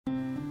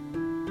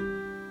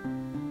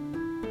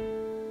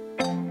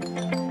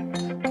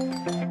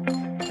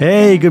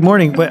Hey, good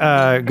morning.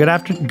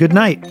 Good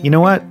night. You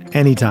know what?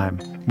 Anytime.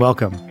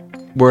 Welcome.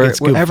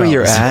 Wherever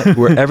you're at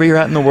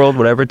in the world,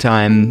 whatever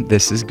time,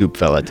 this is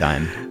Goopfella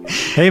time.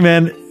 Hey,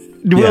 man.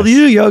 Will Yes.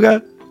 you do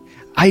yoga?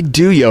 I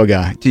do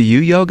yoga. Do you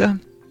yoga?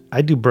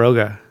 I do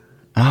broga.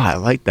 Oh, I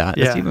like that.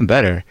 Yeah. That's even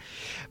better.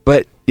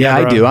 But yeah,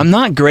 I bro. do. I'm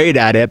not great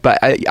at it, but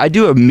I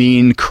do a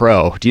mean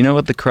crow. Do you know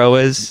what the crow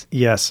is?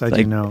 Yes, I do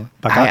Like, know.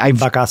 I've-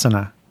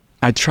 Bakasana.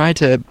 I try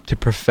to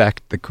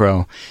perfect the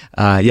crow.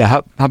 Yeah.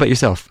 How about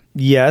yourself?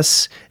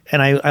 Yes.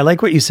 And I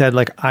like what you said,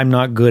 like, I'm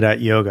not good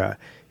at yoga.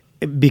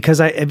 Because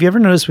have you ever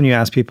noticed when you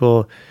ask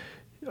people,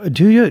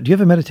 do you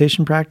have a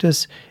meditation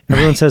practice?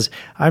 Everyone says,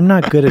 I'm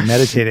not good at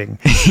meditating.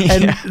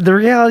 And the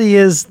reality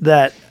is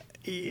that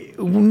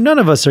none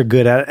of us are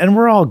good at it, and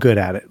we're all good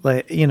at it.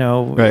 Like,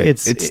 Right.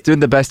 It's doing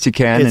the best you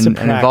can it's and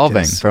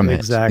evolving from it.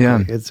 Exactly.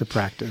 Yeah. It's a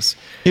practice.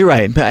 You're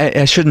right. But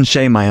I shouldn't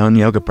shame my own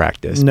yoga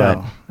practice.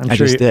 No, but I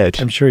just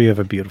did. I'm sure you have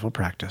a beautiful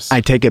practice.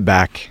 I take it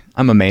back.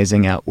 I'm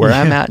amazing at where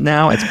I'm at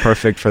now. It's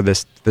perfect for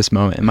this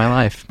moment in my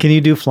life. Can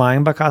you do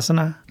flying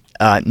bakasana?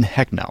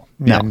 Heck no.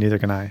 Yeah, No. neither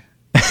can I.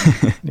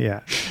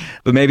 Yeah.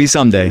 But maybe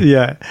someday.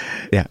 Yeah.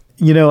 Yeah.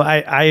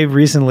 I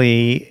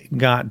recently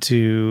got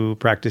to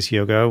practice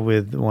yoga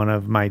with one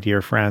of my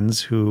dear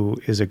friends who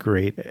is a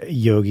great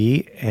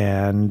yogi.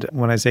 And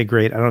when I say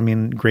great, I don't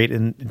mean great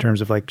in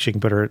terms of like she can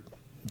put her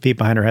feet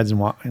behind her heads and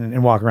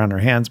walk around her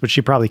hands, but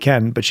she probably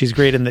can. But she's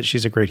great in that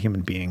she's a great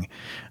human being.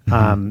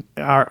 Mm-hmm.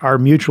 Our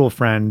mutual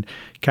friend,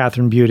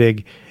 Kathryn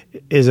Budig,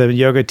 is a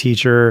yoga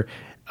teacher,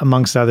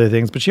 amongst other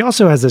things. But she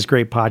also has this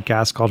great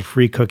podcast called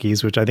Free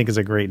Cookies, which I think is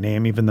a great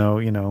name, even though,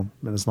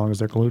 as long as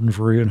they're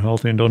gluten-free and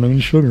healthy and don't have any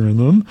sugar in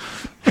them.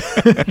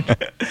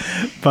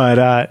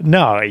 But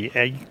no,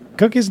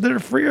 cookies that are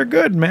free are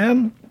good,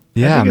 man.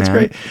 Yeah, I think man. it's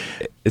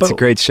great. It's a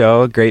great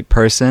show, a great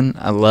person.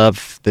 I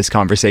love this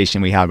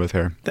conversation we had with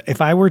her.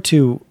 If I were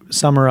to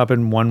sum her up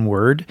in one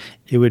word,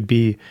 it would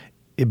be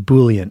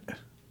ebullient.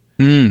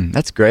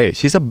 That's great.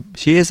 She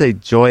is a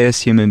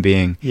joyous human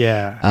being.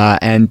 Yeah.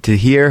 And to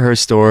hear her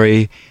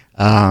story,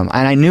 and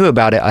I knew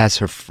about it as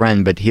her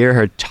friend, but hear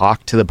her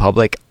talk to the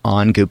public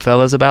on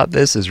Goopfellas about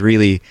this is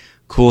really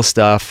cool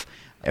stuff.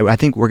 I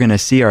think we're going to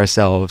see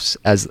ourselves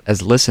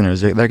as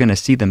listeners. They're going to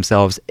see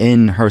themselves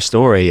in her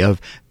story of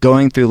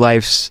going through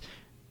life's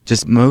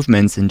just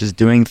movements and just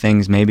doing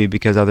things maybe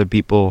because other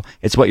people,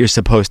 it's what you're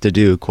supposed to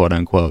do, quote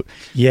unquote.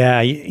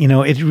 Yeah.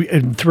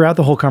 Throughout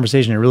the whole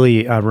conversation, it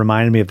really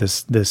reminded me of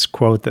this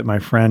quote that my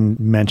friend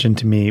mentioned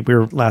to me. We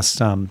were last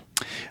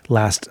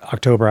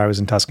October, I was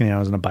in Tuscany. I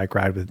was on a bike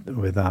ride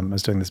with I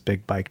was doing this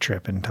big bike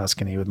trip in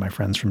Tuscany with my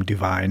friends from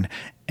Duvine.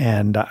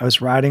 And I was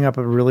riding up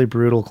a really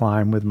brutal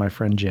climb with my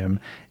friend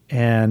Jim.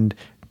 And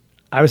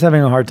I was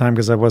having a hard time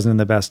because I wasn't in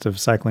the best of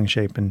cycling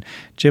shape. And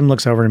Jim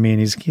looks over to me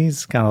and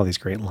he's got all these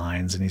great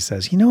lines. And he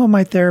says, you know what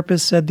my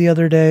therapist said the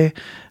other day?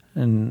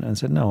 And I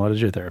said, no, what did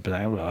your therapist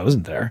say? Well, I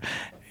wasn't there.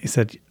 He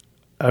said,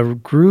 a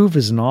groove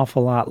is an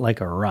awful lot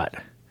like a rut.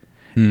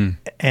 And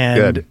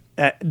Good.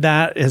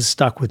 That has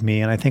stuck with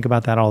me. And I think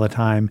about that all the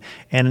time.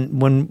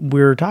 And when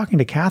we were talking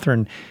to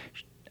Kathryn,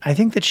 I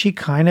think that she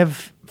kind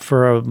of,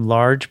 for a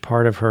large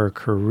part of her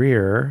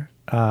career,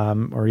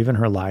 or even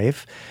her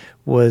life,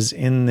 was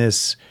in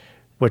this,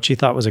 what she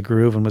thought was a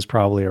groove and was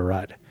probably a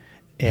rut.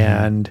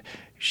 And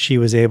she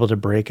was able to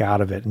break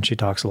out of it. And she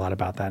talks a lot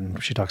about that.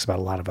 And she talks about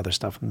a lot of other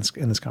stuff in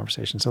this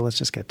conversation. So let's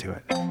just get to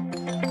it.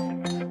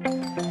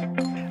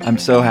 I'm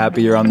so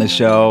happy you're on the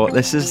show.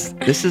 This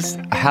is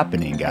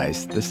happening,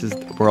 guys.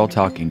 We're all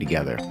talking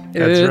together.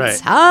 That's right. It's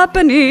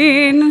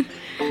happening.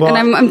 Well, And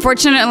I'm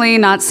unfortunately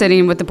not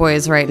sitting with the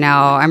boys right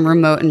now. I'm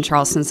remote in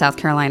Charleston, South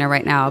Carolina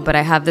right now, but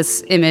I have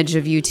this image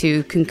of you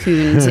two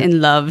cocooned in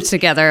love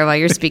together while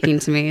you're speaking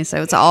to me.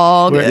 So it's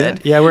all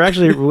good. Yeah, we're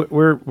actually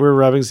we're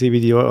rubbing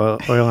CBD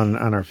oil on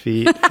our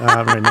feet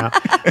right now.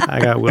 I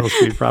got Will's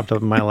feet propped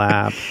up in my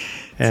lap,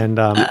 and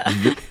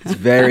It's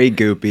very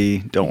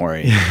goopy. Don't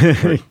worry.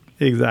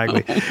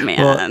 exactly. Oh, man.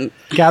 Well,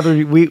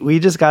 Kathryn, we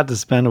just got to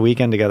spend a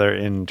weekend together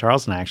in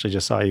Charleston. I actually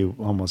just saw you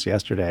almost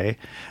yesterday.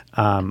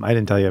 I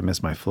didn't tell you I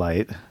missed my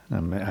flight.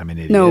 I'm an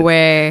idiot. No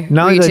way.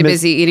 Not Were you that I too missed-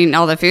 busy eating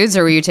all the foods,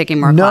 or were you taking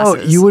more No,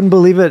 classes? you wouldn't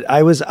believe it.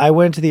 I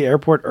went to the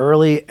airport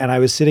early and I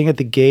was sitting at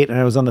the gate and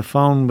I was on the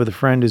phone with a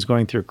friend who's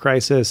going through a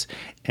crisis.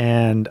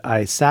 And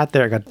I sat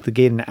there, I got to the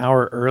gate an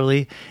hour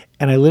early,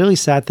 and I literally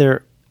sat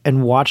there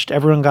and watched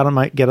everyone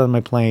get on my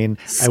plane.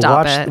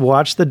 Stop I it.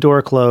 watched the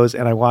door close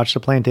and I watched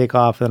the plane take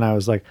off, and I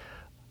was like,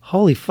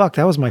 holy fuck,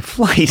 that was my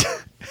flight.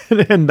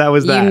 And that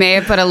was that. You may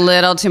have put a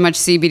little too much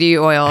CBD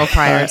oil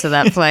prior to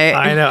that flight.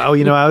 I know.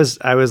 Oh,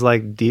 I was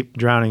like deep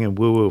drowning in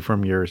woo woo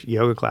from your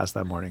yoga class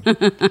that morning.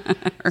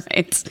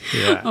 Right.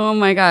 Yeah. Oh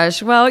my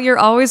gosh. Well, you're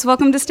always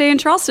welcome to stay in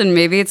Charleston.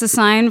 Maybe it's a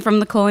sign from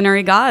the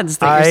culinary gods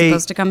that you're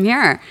supposed to come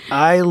here.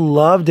 I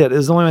loved it. It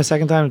was only my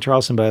second time in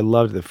Charleston, but I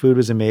loved it. The food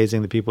was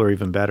amazing. The people are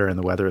even better, and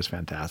the weather is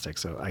fantastic.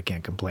 So I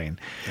can't complain.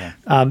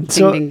 Yeah.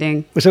 Ding, ding,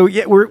 ding. So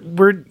yeah,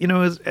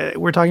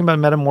 we're talking about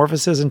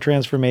metamorphosis and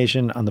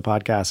transformation on the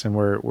podcast, and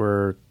we're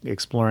we're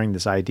exploring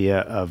this idea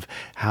of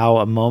how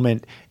a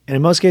moment, and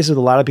in most cases with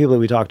a lot of people that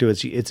we talk to,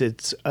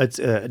 it's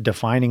a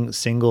defining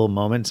single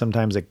moment,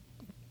 sometimes a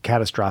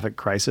catastrophic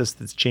crisis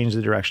that's changed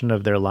the direction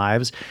of their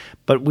lives.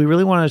 But we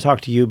really wanted to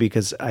talk to you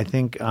because I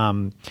think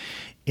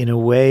in a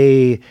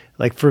way,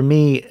 like for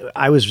me,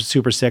 I was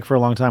super sick for a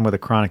long time with a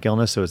chronic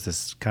illness. So it was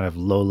this kind of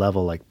low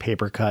level, like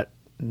paper cut,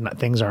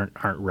 things aren't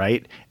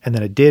right. And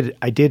then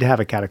I did have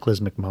a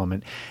cataclysmic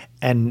moment.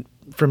 And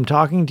from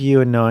talking to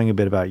you and knowing a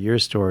bit about your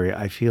story,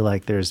 I feel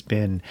like there's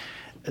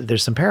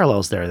some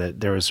parallels there, that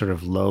there was sort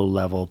of low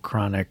level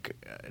chronic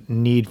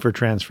need for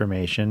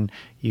transformation.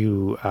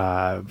 You,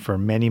 for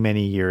many,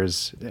 many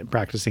years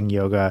practicing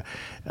yoga,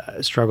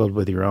 struggled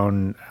with your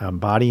own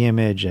body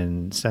image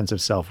and sense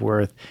of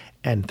self-worth.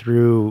 And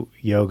through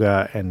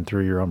yoga and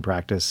through your own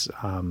practice,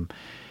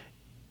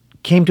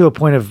 came to a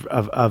point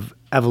of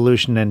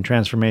evolution and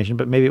transformation,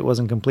 but maybe it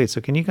wasn't complete.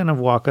 So can you kind of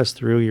walk us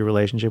through your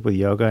relationship with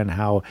yoga and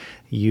how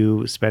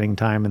you, spending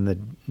time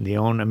in the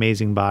own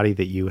amazing body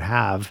that you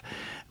have,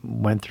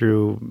 went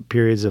through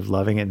periods of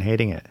loving it and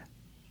hating it?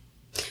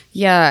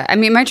 Yeah, I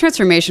mean, my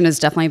transformation has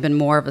definitely been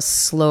more of a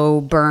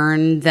slow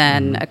burn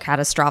than a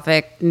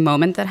catastrophic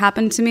moment that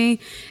happened to me.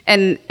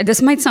 And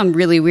this might sound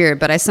really weird,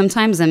 but I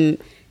sometimes am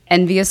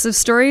envious of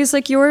stories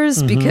like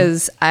yours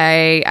because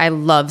I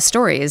love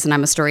stories and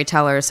I'm a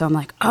storyteller. So I'm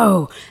like,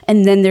 oh,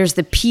 and then there's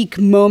the peak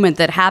moment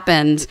that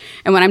happened.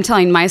 And when I'm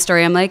telling my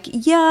story, I'm like,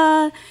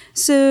 yeah,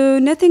 so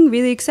nothing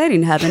really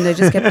exciting happened. I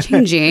just kept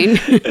changing.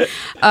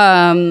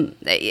 And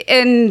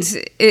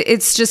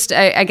it's just,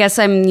 I guess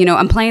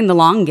I'm playing the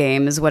long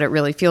game is what it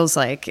really feels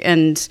like.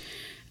 And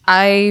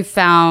I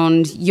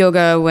found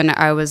yoga when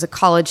I was a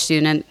college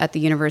student at the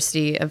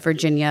University of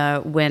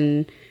Virginia,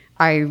 when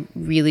I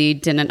really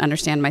didn't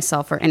understand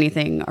myself or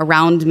anything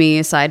around me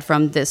aside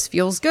from this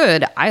feels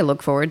good. I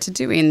look forward to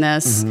doing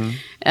this.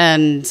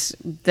 And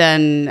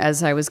then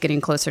as I was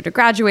getting closer to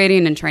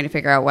graduating and trying to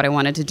figure out what I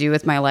wanted to do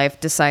with my life,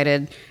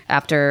 decided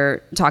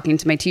after talking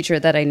to my teacher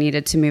that I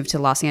needed to move to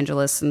Los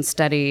Angeles and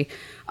study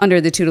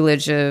under the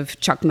tutelage of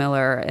Chuck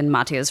Miller and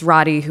Matthias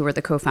Roddy, who were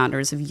the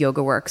co-founders of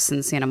Yoga Works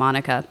in Santa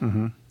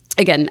Monica.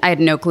 Again, I had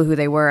no clue who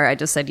they were. I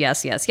just said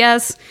yes, yes,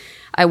 yes.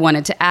 I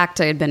wanted to act.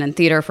 I had been in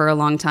theater for a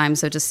long time,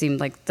 so it just seemed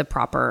like the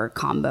proper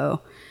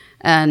combo.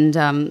 And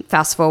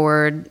fast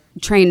forward,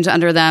 trained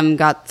under them,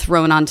 got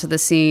thrown onto the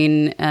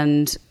scene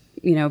and,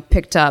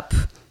 picked up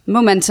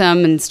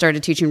momentum and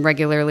started teaching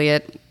regularly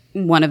at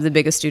one of the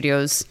biggest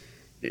studios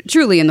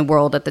truly in the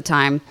world at the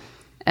time.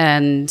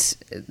 And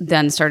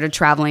then started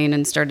traveling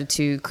and started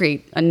to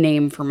create a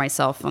name for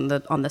myself on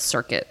the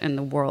circuit in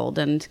the world.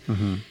 And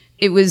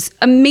it was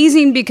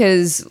amazing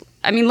because,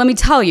 let me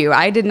tell you,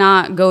 I did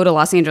not go to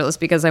Los Angeles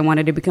because I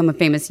wanted to become a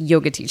famous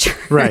yoga teacher.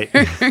 Right.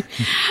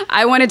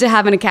 I wanted to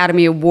have an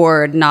Academy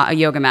Award, not a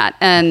yoga mat.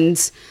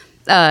 And,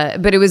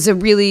 but it was a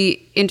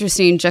really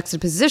interesting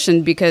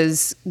juxtaposition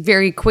because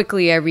very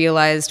quickly I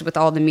realized with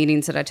all the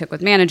meetings that I took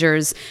with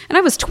managers, and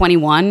I was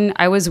 21,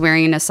 I was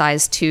wearing a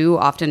size 2,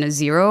 often a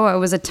 0. I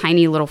was a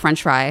tiny little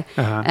French fry.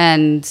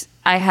 And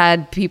I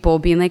had people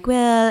being like,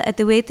 well, at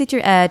the weight that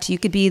you're at, you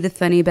could be the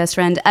funny best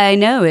friend. I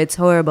know it's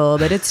horrible,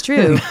 but it's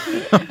true.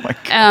 Oh my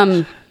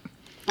God.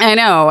 I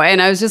know. And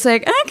I was just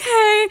like,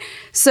 okay.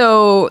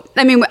 So,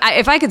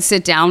 if I could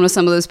sit down with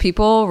some of those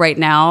people right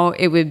now,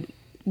 it would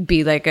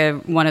be like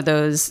one of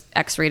those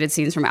X-rated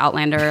scenes from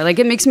Outlander. Like,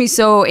 it makes me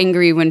so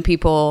angry when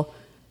people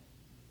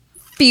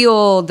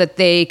feel that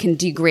they can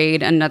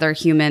degrade another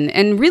human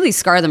and really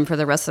scar them for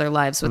the rest of their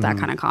lives with that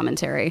kind of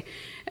commentary.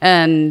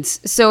 And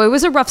so it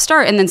was a rough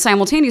start. And then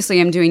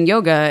simultaneously I'm doing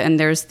yoga, and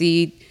there's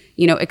the,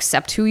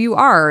 accept who you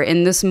are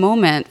in this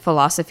moment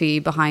philosophy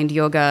behind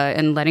yoga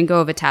and letting go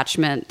of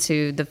attachment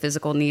to the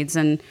physical needs.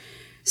 And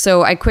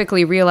so I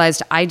quickly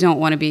realized I don't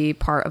want to be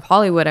part of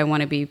Hollywood. I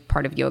want to be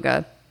part of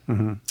yoga.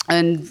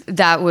 And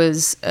that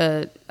was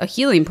a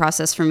healing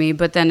process for me.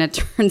 But then it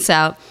turns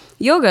out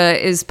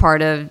yoga is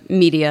part of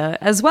media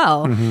as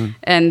well.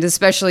 And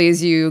especially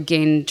as you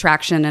gain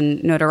traction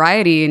and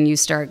notoriety and you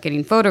start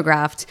getting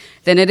photographed,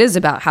 then it is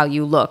about how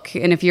you look.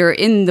 And if you're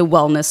in the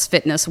wellness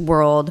fitness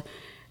world,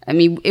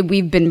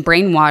 we've been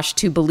brainwashed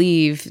to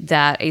believe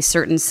that a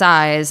certain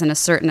size and a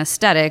certain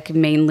aesthetic,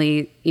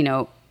 mainly,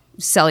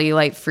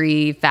 cellulite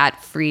free,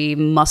 fat free,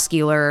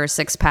 muscular,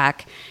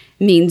 six-pack,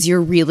 means you're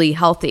really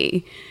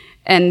healthy.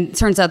 And it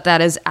turns out that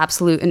is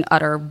absolute and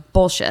utter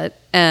bullshit.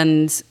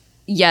 And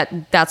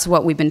yet that's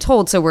what we've been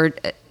told. So we're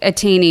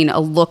attaining a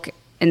look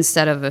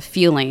instead of a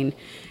feeling.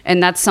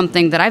 And that's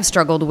something that I've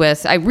struggled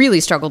with. I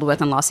really struggled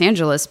with in Los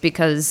Angeles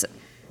because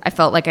I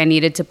felt like I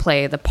needed to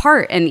play the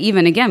part. And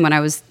even again, when I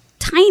was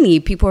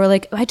tiny, people were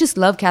like, I just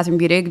love Kathryn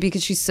Budig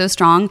because she's so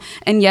strong.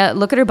 And yet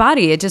look at her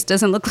body. It just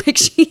doesn't look like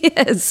she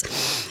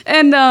is.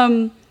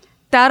 And,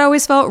 that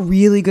always felt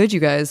really good, you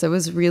guys.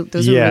 Those were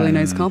really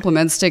nice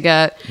compliments to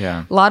get.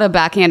 A lot of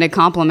backhanded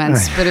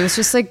compliments, but it was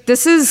just like,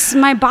 this is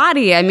my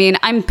body.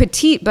 I'm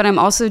petite, but I'm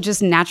also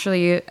just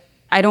naturally,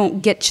 I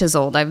don't get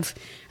chiseled.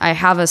 I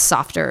have a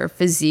softer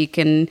physique,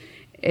 and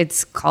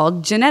it's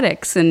called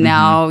genetics. And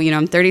now,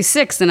 I'm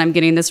 36 and I'm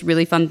getting this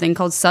really fun thing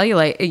called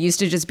cellulite. It used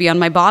to just be on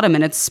my bottom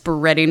and it's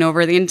spreading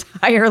over the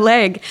entire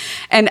leg.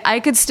 And I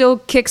could still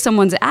kick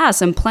someone's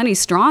ass. I'm plenty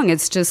strong.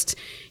 It's just,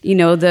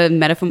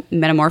 the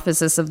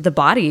metamorphosis of the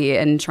body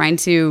and trying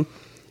to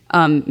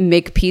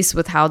make peace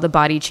with how the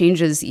body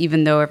changes,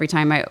 even though every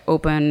time I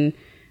open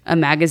a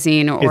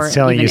magazine or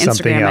even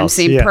Instagram, I'm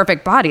seeing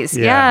perfect bodies.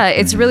 Yeah,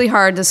 it's really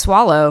hard to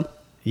swallow.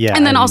 Yeah.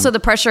 And then also the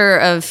pressure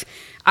of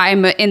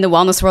I'm in the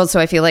wellness world, so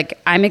I feel like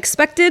I'm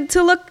expected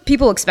to look,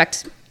 people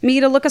expect me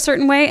to look a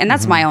certain way, and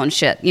that's my own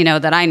shit,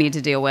 that I need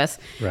to deal with.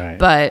 Right.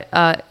 But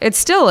it's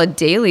still a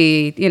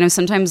daily,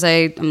 sometimes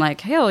I'm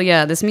like, hell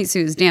yeah, this meat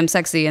suit is damn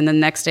sexy, and then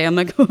the next day I'm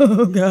like,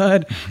 oh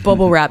God,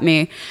 bubble wrap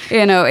me.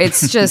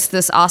 It's just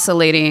this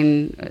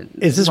oscillating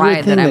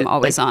ride that I'm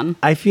always on.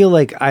 I feel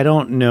like I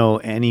don't know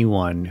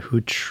anyone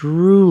who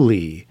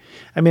truly...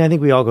 I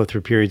think we all go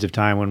through periods of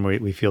time when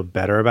we feel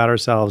better about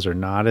ourselves or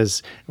not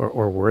as,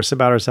 or worse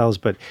about ourselves.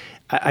 But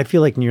I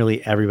feel like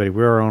nearly everybody,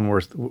 we're our own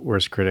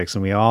worst critics,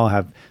 and we all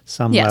have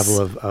some level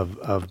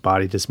of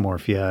body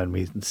dysmorphia, and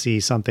we see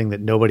something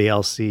that nobody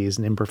else sees,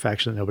 an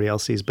imperfection that nobody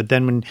else sees. But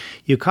then when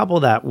you couple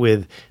that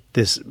with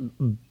this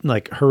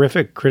like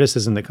horrific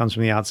criticism that comes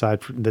from the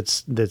outside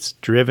that's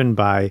driven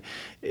by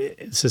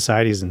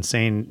society's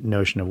insane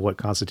notion of what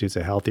constitutes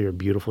a healthy or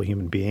beautiful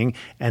human being,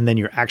 and then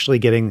you're actually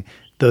getting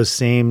those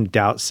same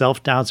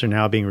self-doubts are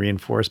now being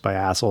reinforced by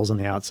assholes on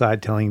the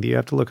outside telling you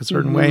have to look a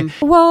certain way.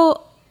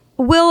 Well,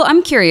 Will,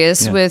 I'm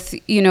curious with,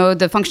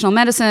 the functional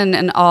medicine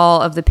and all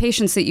of the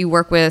patients that you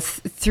work with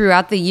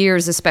throughout the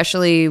years,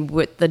 especially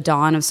with the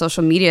dawn of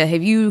social media,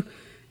 have you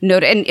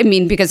noticed,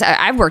 and because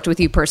I've worked with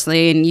you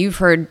personally and you've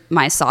heard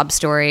my sob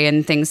story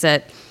and things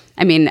that,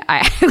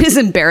 I was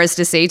embarrassed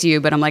to say to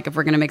you, but I'm like, if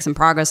we're going to make some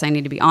progress, I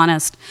need to be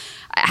honest.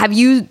 Have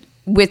you,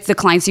 with the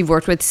clients you've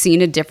worked with,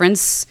 seen a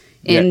difference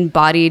in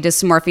body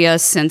dysmorphia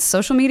since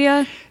social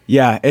media?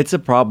 Yeah, it's a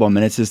problem,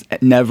 and it's this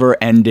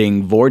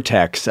never-ending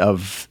vortex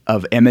of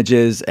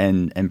images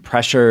and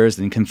pressures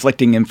and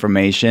conflicting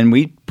information.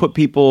 We put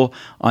people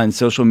on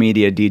social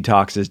media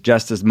detoxes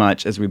just as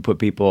much as we put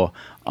people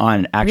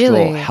on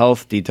actual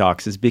health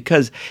detoxes,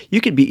 because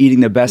you could be eating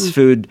the best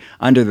food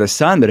under the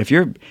sun, but if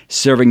you're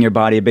serving your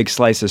body a big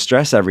slice of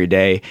stress every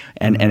day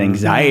and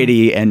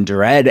anxiety and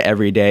dread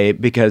every day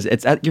because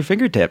it's at your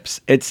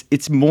fingertips,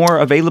 it's more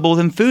available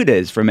than food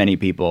is for many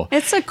people.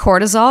 It's a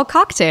cortisol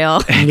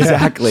cocktail.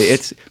 Exactly.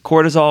 It's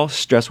cortisol,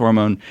 stress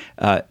hormone,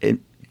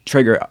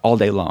 trigger all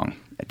day long,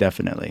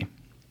 definitely.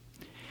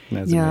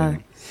 That's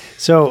amazing.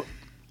 So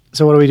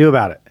what do we do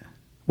about it?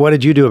 What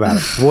did you do about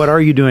it? What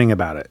are you doing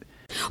about it?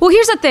 Well,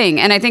 here's the thing,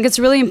 and I think it's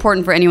really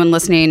important for anyone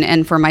listening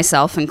and for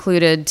myself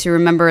included to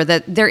remember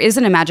that there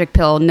isn't a magic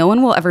pill. No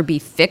one will ever be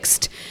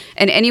fixed,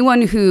 and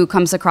anyone who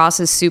comes across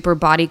as super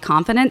body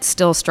confident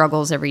still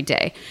struggles every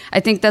day. I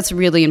think that's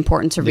really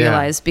important to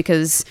realize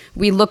because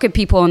we look at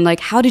people and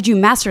like, how did you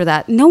master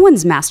that? No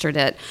one's mastered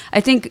it.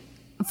 I think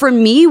for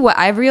me, what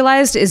I've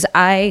realized is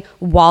I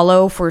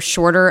wallow for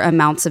shorter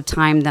amounts of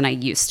time than I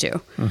used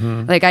to.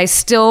 Like I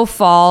still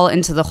fall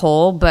into the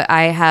hole, but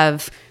I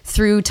have,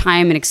 through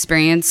time and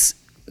experience,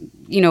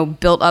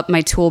 built up my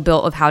tool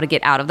belt of how to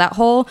get out of that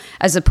hole,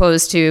 as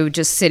opposed to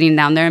just sitting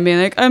down there and being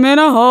like, I'm in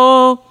a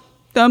hole.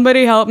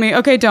 Somebody help me.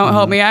 Okay, don't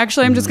help me.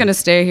 Actually, I'm just going to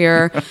stay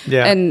here.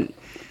 And,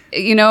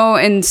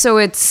 and so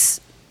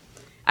it's,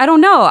 I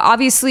don't know.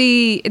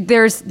 Obviously,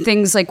 there's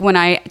things like when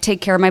I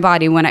take care of my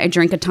body, when I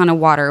drink a ton of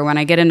water, when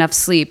I get enough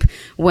sleep,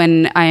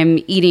 when I'm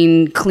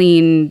eating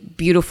clean,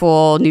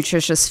 beautiful,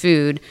 nutritious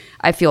food,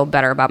 I feel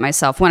better about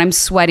myself. When I'm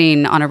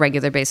sweating on a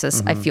regular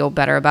basis, I feel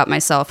better about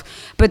myself.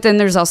 But then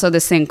there's also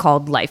this thing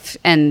called life.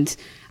 And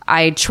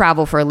I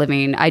travel for a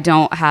living. I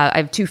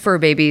have 2 fur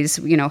babies.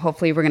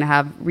 Hopefully we're going to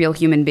have real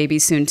human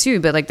babies soon too.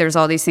 But like, there's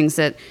all these things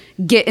that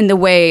get in the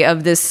way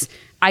of this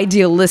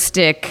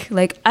idealistic,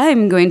 like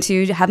I'm going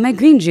to have my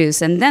green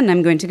juice and then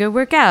I'm going to go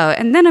work out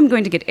and then I'm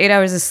going to get 8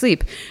 hours of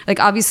sleep. Like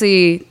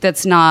obviously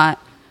that's not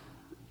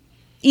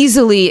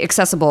easily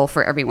accessible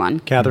for everyone.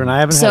 Kathryn,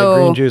 I haven't had a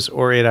green juice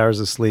or 8 hours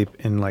of sleep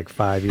in like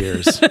 5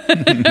 years.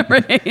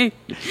 Right.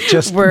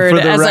 Just Word, for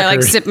the as record. I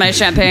like sip my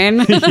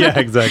champagne. Yeah,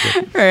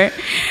 exactly. Right.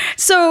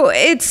 So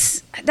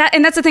it's that,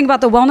 and that's the thing about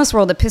the wellness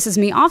world that pisses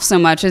me off so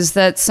much, is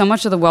that so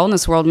much of the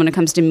wellness world when it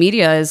comes to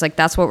media is like,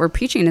 that's what we're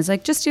preaching, is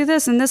like, just do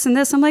this and this and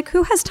this. I'm like,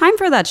 who has time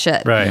for that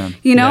shit? Right.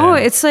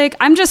 It's like,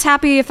 I'm just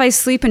happy if I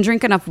sleep and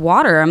drink enough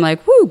water. I'm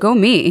like, woo, go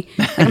me.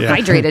 I'm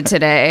hydrated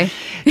today.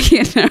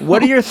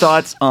 What are your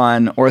thoughts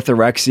on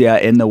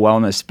orthorexia in the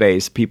wellness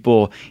space?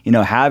 People,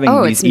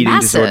 having these eating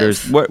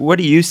disorders. What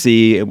do you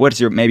see? What's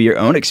maybe your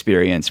own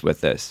experience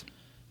with this?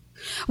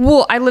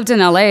 Well, I lived in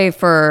LA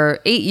for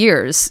 8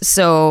 years.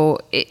 So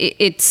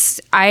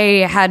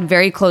I had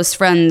very close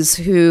friends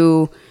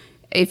who,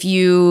 if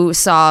you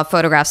saw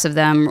photographs of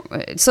them,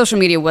 social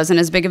media wasn't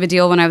as big of a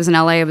deal when I was in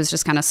LA. It was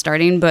just kind of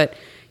starting, but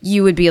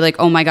you would be like,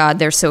 oh my God,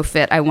 they're so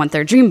fit. I want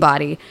their dream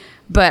body.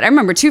 But I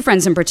remember two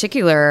friends in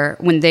particular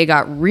when they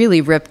got really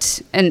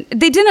ripped, and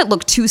they didn't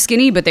look too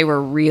skinny, but they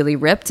were really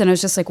ripped. And I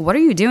was just like, what are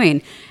you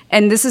doing?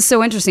 And this is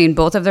so interesting.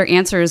 Both of their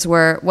answers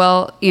were,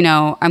 well,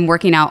 I'm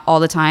working out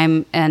all the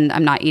time and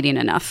I'm not eating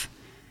enough.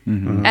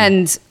 Mm-hmm.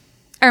 And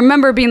I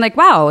remember being like,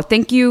 wow,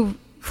 thank you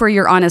for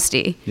your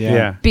honesty.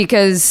 Yeah.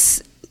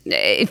 Because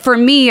for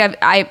me,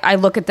 I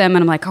look at them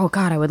and I'm like, oh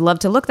God, I would love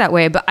to look that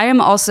way. But I am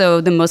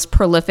also the most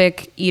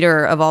prolific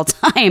eater of all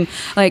time.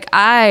 Like,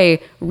 I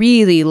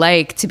really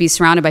like to be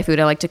surrounded by food.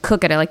 I like to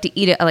cook it. I like to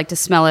eat it. I like to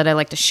smell it. I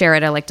like to share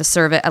it. I like to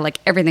serve it. I like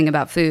everything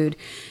about food.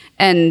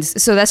 And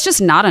so that's just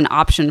not an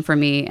option for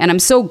me. And I'm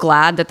so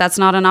glad that that's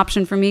not an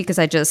option for me, because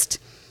I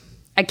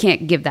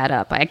can't give that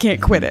up. I can't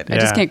quit it. I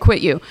just can't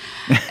quit you.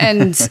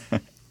 And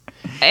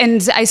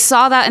I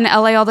saw that in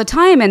LA all the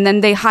time. And then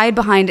they hide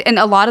behind, and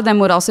a lot of them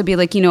would also be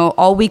like,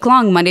 all week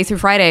long, Monday through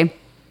Friday,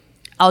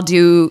 I'll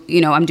do,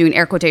 I'm doing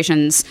air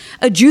quotations,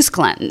 a juice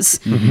cleanse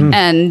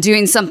and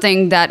doing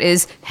something that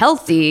is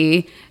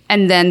healthy.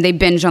 And then they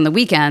binge on the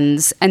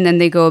weekends, and then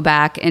they go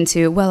back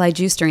into, well, I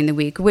juice during the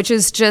week, which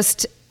is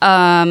just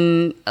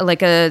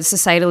like a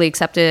societally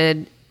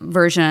accepted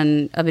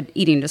version of an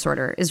eating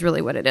disorder is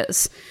really what it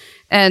is.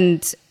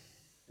 And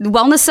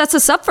wellness sets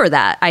us up for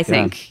that, I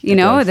think.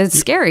 That's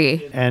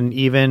scary. And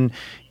even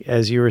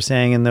as you were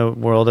saying, in the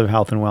world of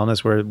health and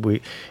wellness, where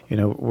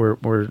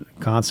we're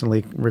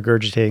constantly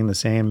regurgitating the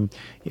same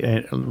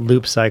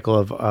loop cycle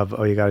of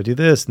oh, you got to do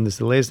this, and this is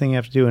the latest thing you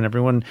have to do, and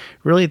everyone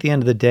really, at the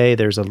end of the day,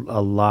 there's a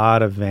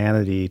lot of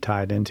vanity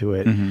tied into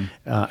it, and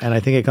I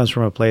think it comes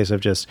from a place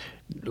of just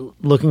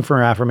looking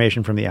for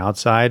affirmation from the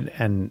outside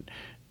and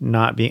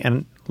not being,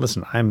 and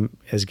listen, I'm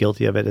as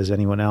guilty of it as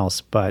anyone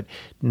else, but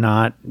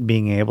not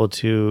being able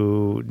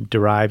to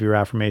derive your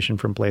affirmation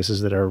from places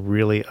that are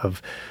really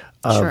of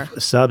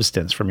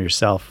substance, from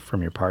yourself,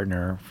 from your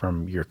partner,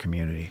 from your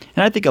community.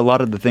 And I think a lot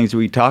of the things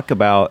we talk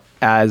about,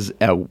 as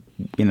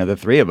the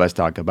three of us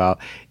talk about,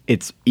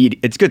 it's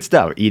good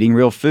stuff. Eating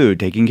real food,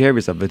 taking care of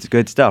yourself, it's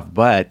good stuff.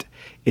 But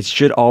it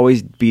should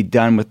always be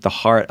done with the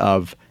heart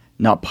of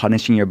not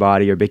punishing your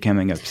body or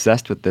becoming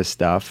obsessed with this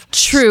stuff.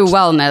 True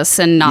wellness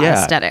and not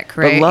aesthetic,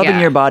 right? But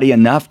loving your body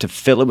enough to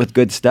fill it with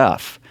good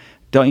stuff.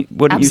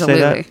 Wouldn't you say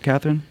that,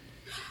 Kathryn?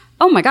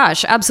 Oh my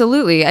gosh,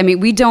 absolutely. I mean,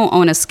 we don't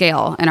own a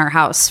scale in our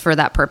house for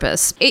that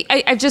purpose.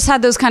 I've just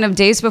had those kind of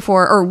days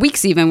before, or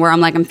weeks even, where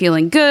I'm like, I'm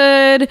feeling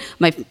good,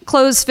 my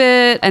clothes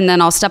fit, and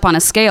then I'll step on a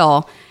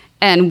scale,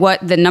 and what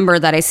the number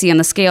that I see on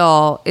the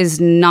scale is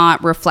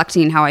not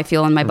reflecting how I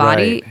feel in my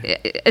body,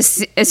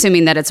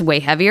 assuming that it's way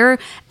heavier.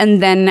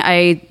 And then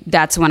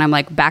that's when I'm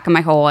like back in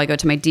my hole. I go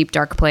to my deep,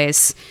 dark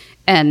place.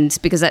 And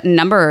because that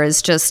number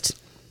is just,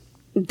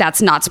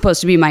 that's not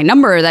supposed to be my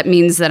number. That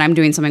means that I'm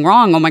doing something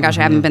wrong. Oh my gosh,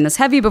 I haven't been this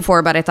heavy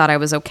before, but I thought I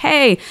was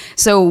okay.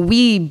 So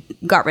we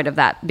got rid of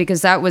that,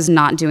 because that was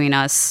not doing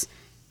us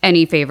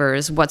any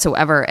favors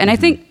whatsoever. And I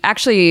think,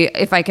 actually,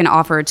 if I can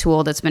offer a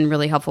tool that's been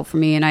really helpful for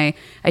me, and I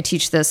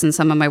teach this in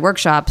some of my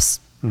workshops,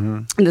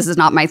 and this is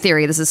not my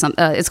theory, this is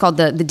it's called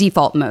the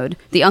default mode,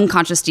 the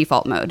unconscious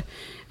default mode.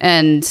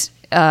 And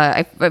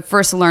I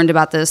first learned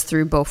about this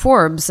through Bo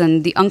Forbes,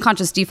 and the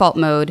unconscious default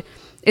mode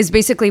is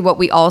basically what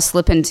we all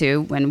slip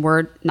into when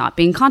we're not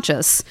being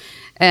conscious.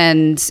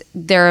 And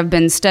there have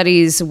been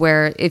studies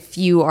where if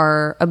you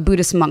are a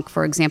Buddhist monk,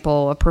 for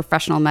example, a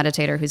professional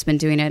meditator who's been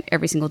doing it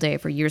every single day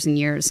for years and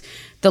years,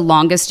 the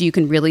longest you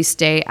can really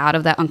stay out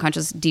of that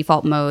unconscious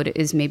default mode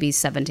is maybe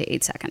 7 to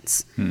 8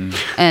 seconds.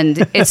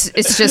 And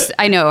it's just,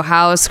 I know,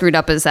 how screwed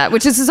up is that?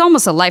 Which is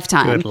almost a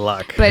lifetime. Good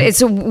luck. But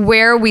it's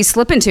where we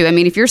slip into. I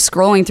mean, if you're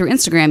scrolling through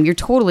Instagram, you're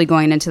totally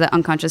going into the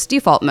unconscious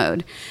default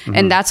mode.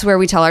 And that's where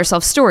we tell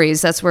ourselves stories.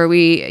 That's where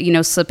we,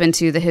 slip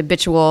into the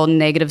habitual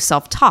negative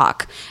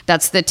self-talk.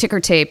 That's the ticker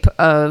tape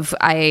of,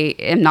 I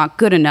am not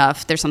good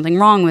enough, there's something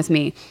wrong with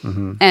me.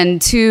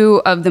 And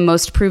two of the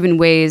most proven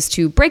ways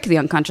to break the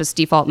unconscious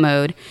default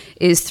mode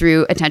is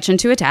through attention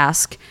to a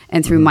task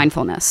and through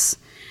mindfulness,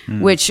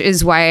 which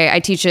is why I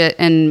teach it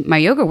in my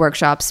yoga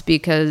workshops,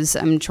 because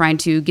I'm trying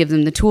to give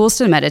them the tools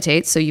to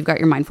meditate. So you've got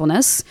your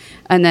mindfulness,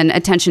 and then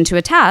attention to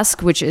a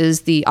task, which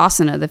is the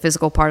asana, the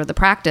physical part of the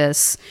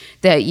practice,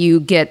 that you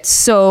get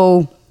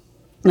so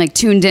like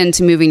tuned in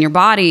to moving your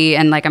body,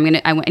 and like, I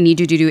need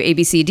you to do A,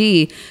 B, C,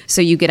 D.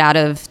 So you get out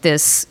of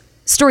this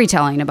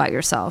storytelling about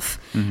yourself.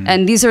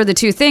 And these are the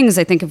two things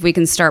I think if we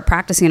can start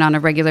practicing on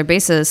a regular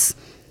basis,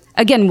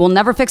 again, we'll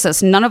never fix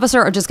this. None of us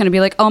are just going to be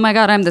like, oh my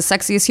God, I'm the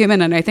sexiest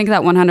human. And I think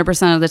that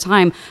 100% of the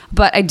time,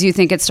 but I do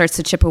think it starts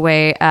to chip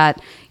away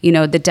at,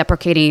 the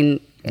deprecating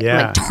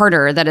like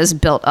tartar that is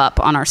built up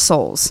on our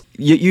souls.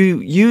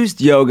 You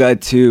used yoga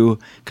to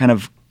kind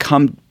of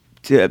come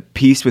to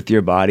peace with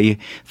your body.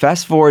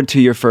 Fast forward to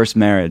your first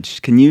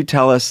marriage. Can you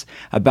tell us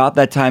about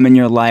that time in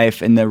your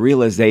life and the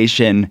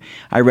realization?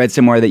 I read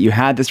somewhere that you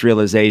had this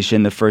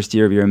realization the first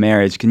year of your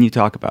marriage. Can you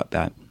talk about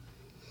that?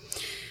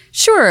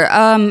 Sure.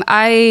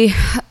 I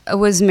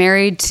was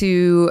married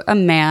to a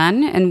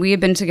man, and we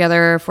had been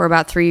together for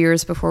about 3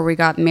 years before we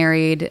got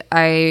married.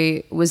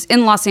 I was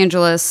in Los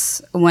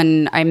Angeles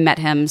when I met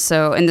him.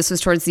 And this was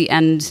towards the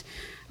end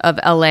of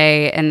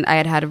LA, and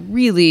I had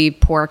really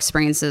poor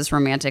experiences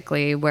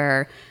romantically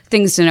where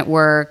things didn't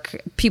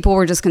work. People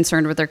were just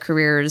concerned with their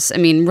careers. I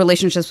mean,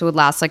 relationships would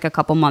last like a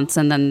couple months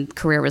and then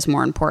career was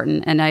more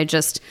important. And I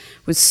just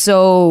was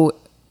so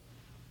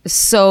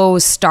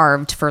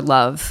starved for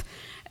love.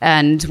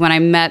 And when I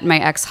met my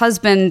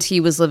ex-husband, he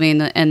was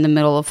living in the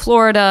middle of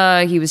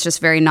Florida. He was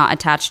just very not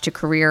attached to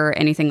career or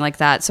anything like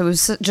that. So it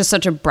was just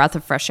such a breath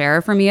of fresh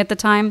air for me at the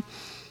time.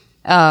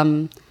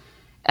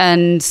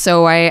 And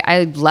so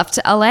I left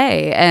to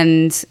LA,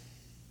 and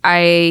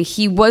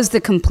he was the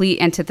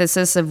complete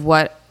antithesis of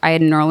what I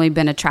had normally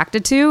been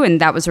attracted to, and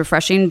that was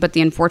refreshing. But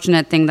the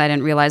unfortunate thing that I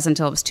didn't realize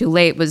until it was too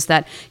late was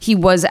that he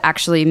was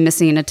actually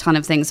missing a ton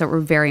of things that were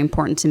very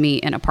important to me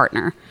in a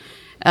partner.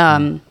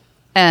 And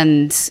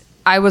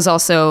I was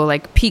also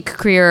like peak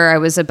career. I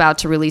was about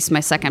to release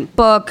my second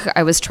book.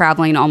 I was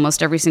traveling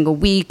almost every single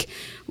week,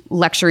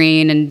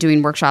 lecturing and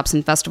doing workshops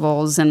and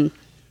festivals. And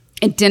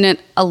it didn't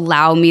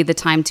allow me the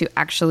time to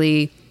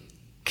actually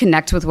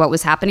connect with what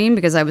was happening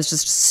because I was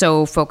just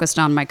so focused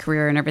on my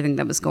career and everything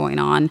that was going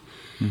on.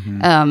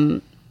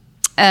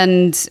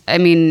 And I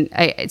mean,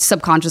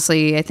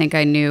 subconsciously, I think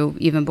I knew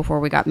even before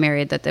we got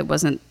married that it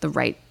wasn't the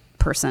right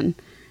person.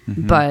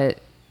 But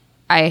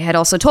I had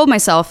also told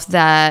myself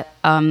that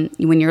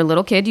when you're a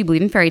little kid, you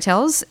believe in fairy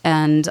tales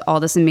and all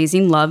this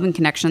amazing love and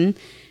connection.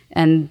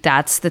 And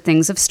that's the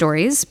things of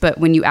stories. But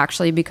when you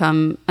actually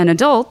become an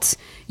adult,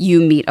 you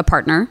meet a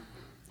partner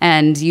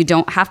and you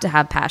don't have to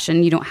have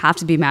passion. You don't have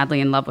to be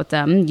madly in love with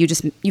them.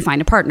 You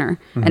find a partner,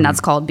 and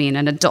that's called being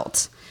an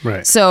adult.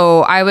 Right.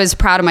 So I was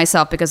proud of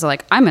myself because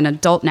like, I'm an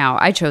adult now.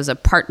 I chose a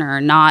partner,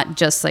 not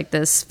just like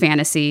this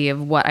fantasy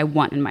of what I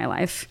want in my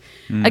life.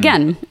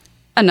 Again,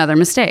 another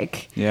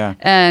mistake. Yeah.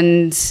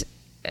 And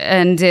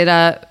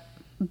it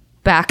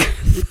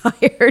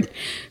backfired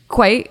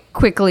quite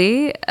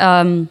quickly.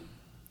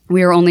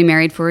 We were only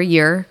married for a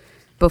year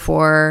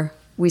before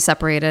we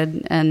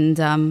separated,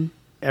 and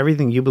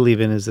everything you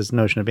believe in is this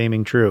notion of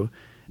aiming true.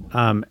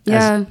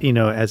 As, you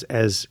know,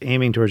 as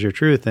aiming towards your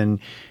truth, and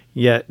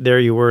yet there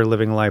you were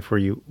living a life where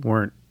you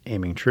weren't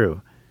aiming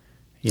true.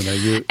 You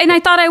know, and I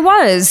thought I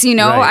was, you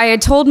know, right. I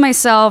had told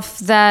myself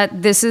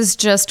that this is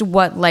just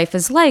what life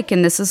is like,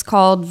 and this is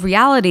called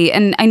reality.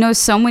 And I know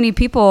so many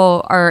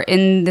people are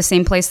in the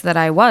same place that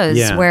I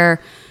was, where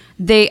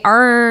they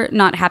are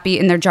not happy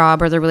in their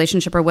job or their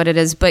relationship or what it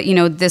is, but you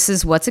know, this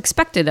is what's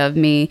expected of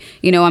me.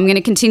 You know, I'm going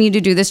to continue to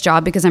do this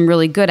job because I'm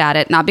really good at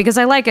it, not because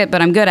I like it, but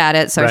I'm good at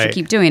it, so I should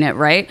keep doing it,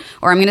 right?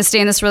 Or I'm going to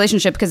stay in this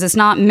relationship because it's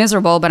not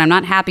miserable, but I'm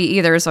not happy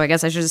either, so I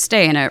guess I should just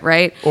stay in it,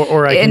 right?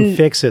 Or I can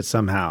fix it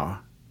somehow.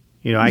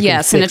 You know,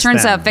 yes, and it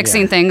turns out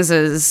fixing things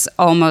is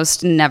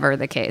almost never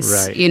the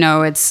case. Right. You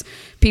know, it's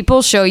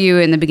people show you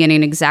in the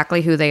beginning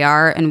exactly who they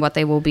are and what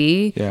they will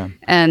be. Yeah.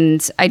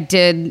 And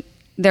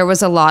there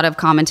was a lot of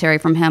commentary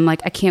from him, like,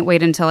 I can't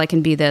wait until I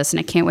can be this, and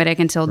I can't wait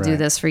until do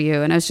this for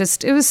you. And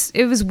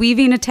it was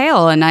weaving a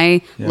tale, and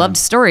I loved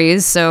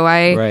stories, so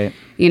I,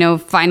 you know,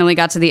 finally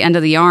got to the end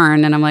of the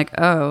yarn, and I'm like,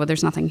 oh,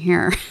 there's nothing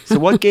here. So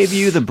what gave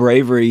you the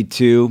bravery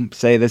to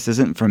say, this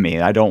isn't for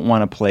me, I don't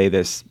want to play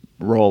this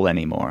role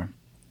anymore?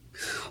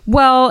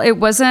 Well, it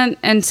wasn't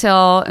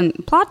until, and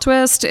plot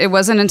twist, it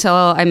wasn't until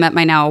I met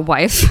my now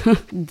wife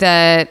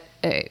that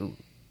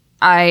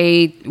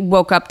I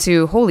woke up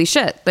to, holy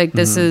shit, like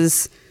this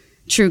is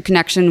true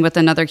connection with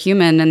another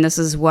human, and this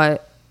is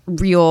what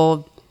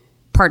real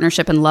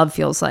partnership and love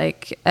feels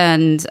like.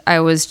 And I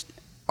was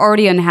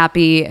already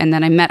unhappy, and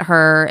then I met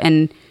her,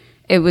 and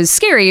it was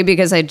scary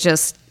because I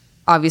just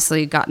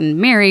obviously gotten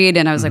married,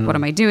 and I was like, what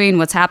am I doing?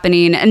 What's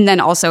happening? And then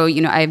also,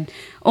 you know,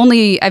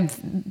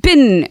 I've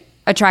been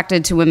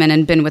attracted to women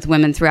and been with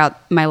women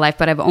throughout my life,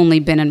 but I've only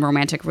been in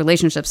romantic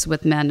relationships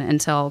with men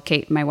until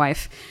Kate, my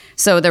wife.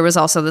 So there was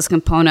also this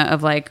component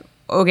of like,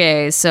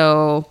 okay,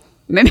 so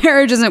my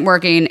marriage isn't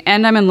working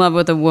and I'm in love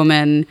with a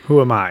woman. Who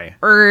am I?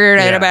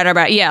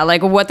 Yeah,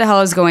 like what the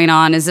hell is going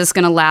on? Is this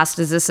going to last?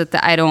 Is this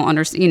I don't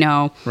understand, you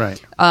know? Right.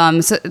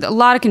 So a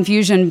lot of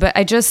confusion, but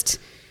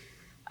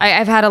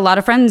I've had a lot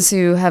of friends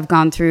who have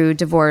gone through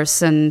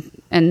divorce and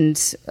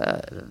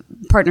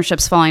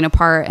partnerships falling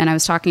apart. And I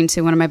was talking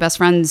to one of my best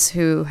friends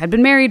who had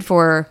been married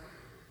for,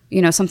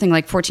 you know, something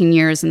like 14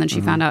 years. And then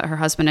she found out her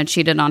husband had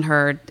cheated on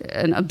her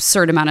an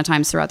absurd amount of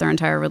times throughout their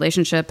entire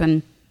relationship.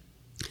 And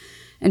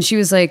she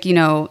was like, you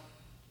know,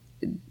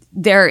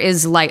 there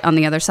is light on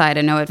the other side.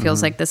 I know it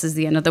feels like this is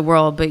the end of the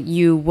world, but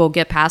you will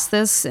get past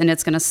this and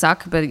it's going to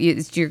suck, but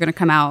you're going to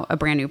come out a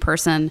brand new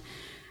person.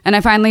 And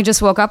I finally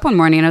just woke up one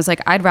morning and I was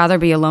like, I'd rather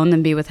be alone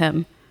than be with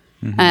him.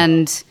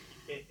 And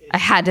I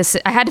had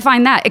to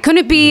find that. It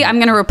couldn't be, I'm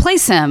going to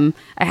replace him.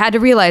 I had to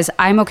realize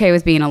I'm okay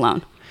with being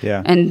alone.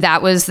 Yeah. And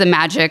that was the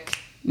magic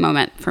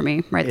moment for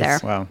me there.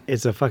 Wow.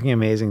 It's a fucking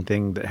amazing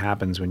thing that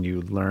happens when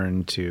you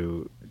learn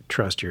to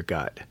trust your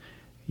gut.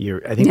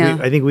 I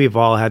think we've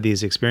all had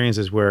these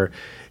experiences where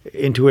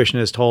intuition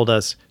has told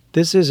us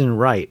this isn't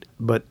right,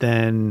 but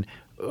then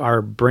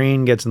our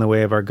brain gets in the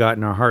way of our gut,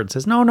 and our heart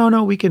says,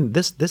 no, we can,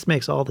 this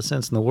makes all the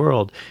sense in the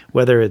world,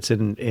 whether it's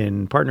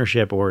in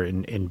partnership or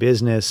in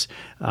business.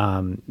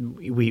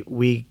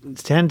 We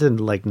tend to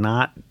like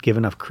not give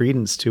enough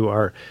credence to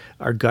our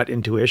gut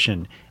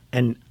intuition.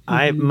 And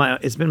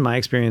it's been my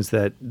experience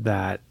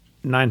that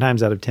 9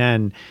 times out of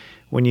 10,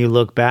 when you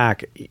look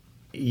back,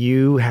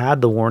 you had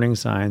the warning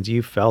signs,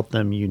 you felt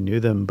them, you knew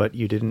them, but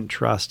you didn't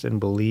trust and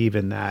believe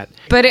in that.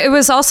 But it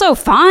was also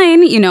fine,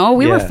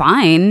 we were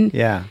fine.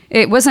 Yeah.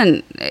 It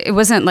wasn't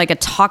like a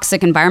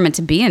toxic environment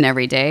to be in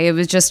every day.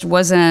 It just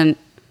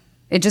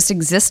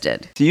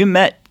existed. So you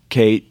met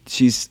Kate,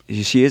 she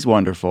is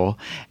wonderful,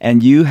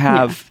 and you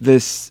have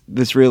this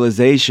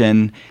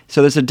realization.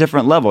 So there's a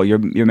different level.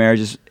 Your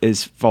marriage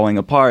is falling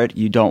apart.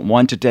 You don't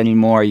want it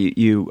anymore.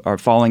 You are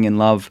falling in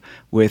love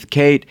with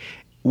Kate.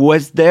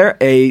 Was there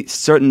a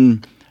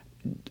certain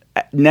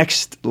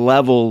next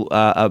level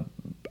of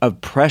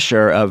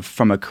pressure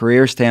from a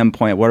career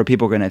standpoint? What are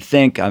people going to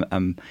think?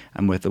 I'm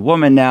with a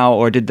woman now,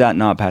 or did that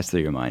not pass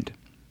through your mind?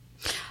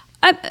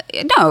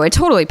 No, it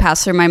totally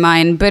passed through my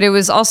mind, but it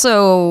was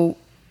also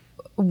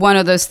one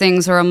of those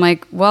things where I'm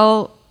like,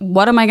 well,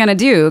 what am I going to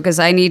do? Because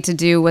I need to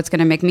do what's going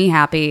to make me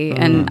happy,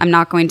 and I'm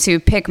not going to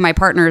pick my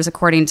partners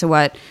according to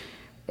what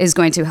is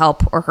going to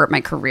help or hurt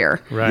my career.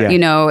 Right.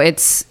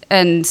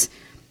 Yeah.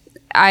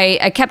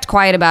 I kept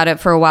quiet about it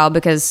for a while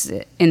because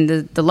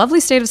in the lovely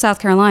state of South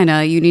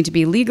Carolina, you need to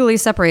be legally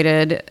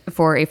separated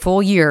for a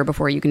full year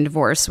before you can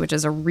divorce, which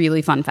is a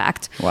really fun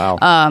fact.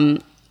 Wow.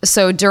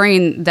 So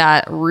during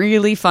that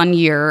really fun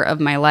year of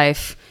my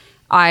life,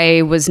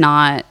 I was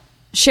not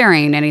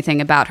sharing anything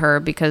about her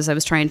because I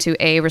was trying to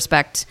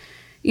respect,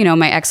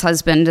 my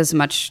ex-husband as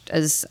much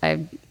as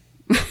I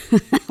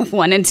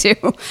wanted to.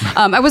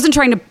 I wasn't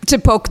trying to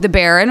poke the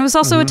bear, and it was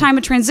also a time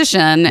of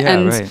transition.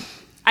 Right.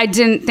 I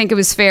didn't think it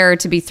was fair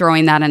to be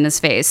throwing that in his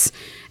face.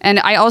 And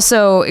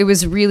it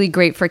was really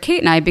great for Kate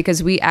and I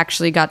because we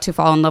actually got to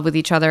fall in love with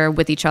each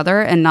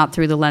other and not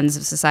through the lens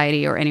of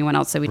society or anyone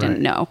else that we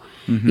didn't know.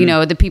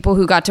 Mm-hmm. The people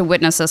who got to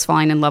witness us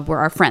falling in love were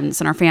our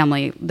friends and our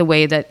family, the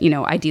way that,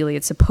 ideally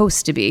it's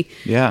supposed to be.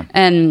 Yeah.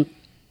 And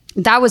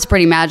that was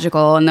pretty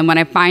magical. And then when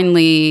I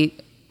finally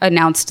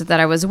announced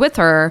that I was with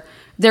her,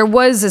 there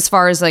was, as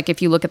far as like,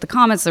 if you look at the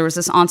comments, there was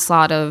this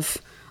onslaught of,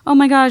 oh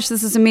my gosh,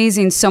 this is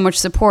amazing, so much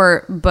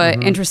support.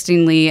 But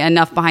interestingly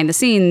enough, behind the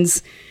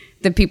scenes,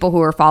 the people who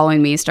were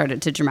following me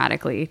started to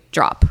dramatically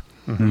drop.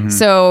 Mm-hmm.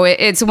 So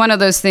it's one of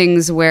those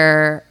things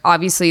where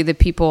obviously the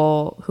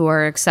people who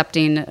are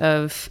accepting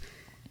of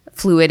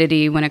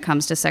fluidity when it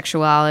comes to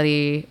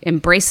sexuality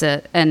embrace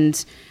it.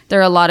 And there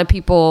are a lot of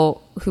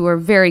people who are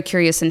very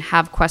curious and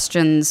have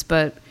questions,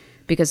 but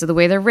because of the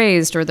way they're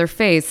raised or their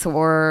faith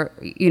or,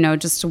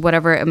 just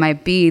whatever it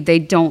might be, they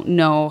don't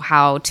know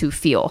how to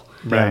feel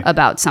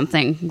about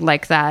something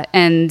like that.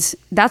 And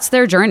that's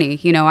their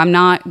journey. I'm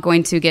not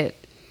going to get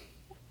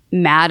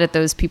mad at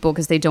those people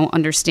because they don't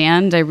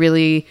understand.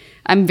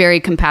 I'm very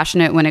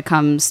compassionate when it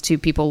comes to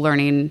people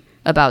learning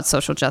about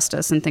social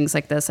justice and things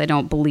like this. I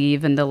don't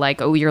believe in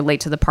the you're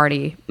late to the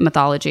party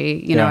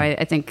mythology.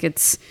 I think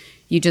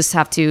you just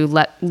have to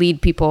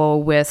lead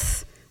people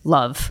with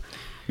love.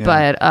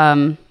 Yeah.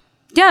 But,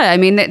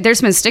 there's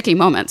been sticky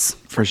moments.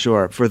 For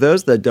sure. For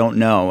those that don't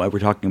know, we're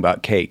talking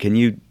about Kate. Can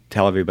you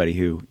tell everybody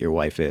who your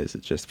wife is?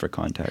 It's just for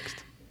context.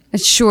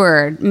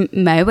 Sure.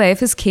 My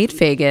wife is Kate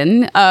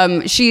Fagan.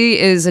 She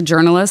is a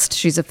journalist.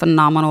 She's a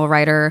phenomenal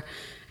writer.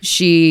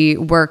 She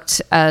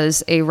worked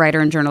as a writer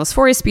and journalist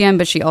for ESPN,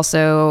 but she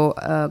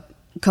also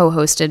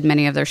co-hosted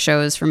many of their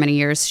shows for many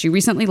years. She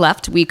recently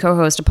left. We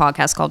co-host a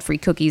podcast called Free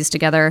Cookies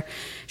together.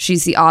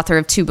 She's the author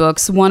of 2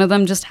 books. One of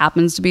them just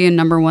happens to be a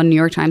 #1 New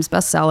York Times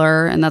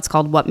bestseller, and that's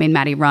called What Made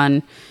Maddie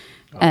Run.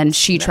 And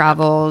she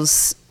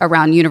travels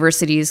around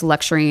universities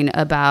lecturing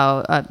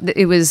about,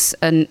 it was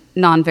a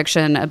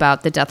nonfiction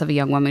about the death of a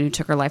young woman who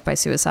took her life by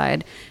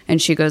suicide.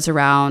 And she goes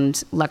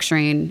around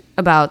lecturing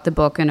about the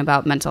book and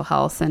about mental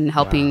health and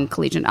helping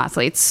collegiate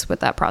athletes with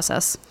that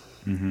process.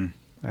 Mm-hmm.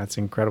 That's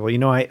incredible.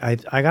 I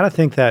got to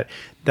think that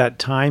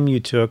time you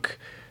took,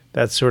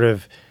 that sort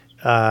of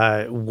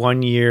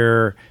 1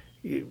 year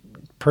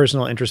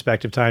personal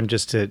introspective time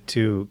just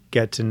to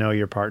get to know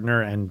your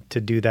partner and to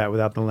do that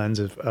without the lens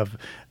of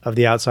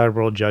the outside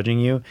world judging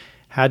you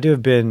had to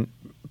have been,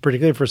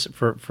 particularly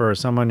for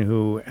someone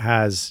who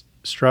has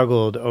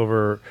struggled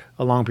over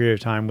a long period of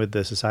time with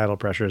the societal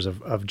pressures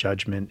of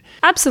judgment.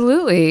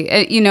 Absolutely.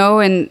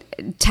 And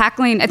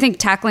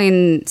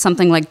tackling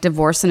something like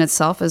divorce in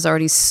itself is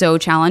already so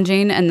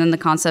challenging. And then the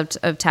concept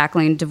of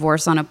tackling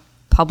divorce on a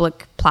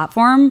public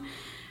platform,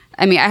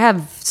 I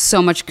have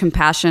so much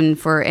compassion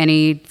for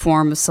any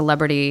form of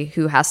celebrity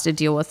who has to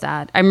deal with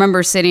that. I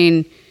remember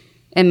sitting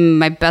in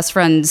my best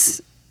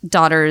friend's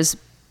daughter's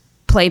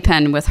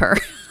playpen with her.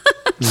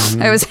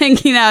 Mm-hmm. I was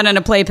hanging out in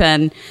a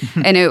playpen,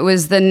 and it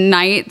was the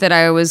night that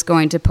I was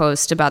going to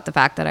post about the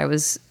fact that I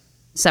was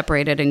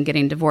separated and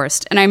getting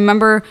divorced. And I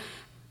remember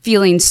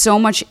feeling so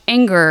much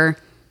anger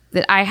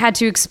that I had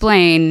to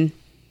explain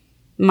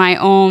my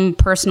own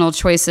personal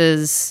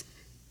choices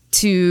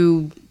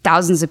to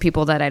thousands of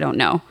people that I don't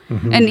know.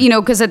 And, you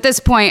know, because at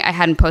this point I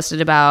hadn't posted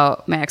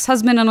about my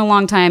ex-husband in a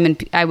long time,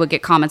 and I would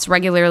get comments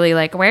regularly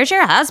like, where's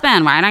your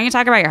husband? Why don't you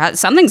talk about your husband?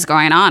 Something's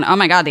going on. Oh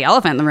my God, the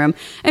elephant in the room.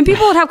 And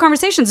people would have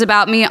conversations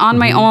about me on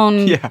my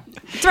own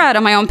thread,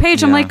 on my own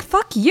page. I'm like,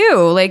 fuck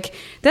you. Like,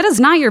 that is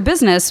not your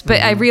business.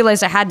 But I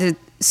realized I had to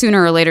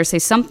sooner or later say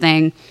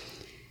something.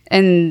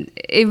 And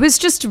it was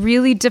just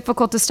really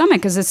difficult to stomach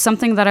because it's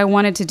something that I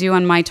wanted to do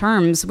on my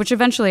terms, which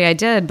eventually I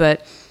did.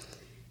 But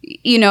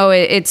you know,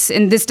 this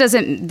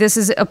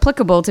is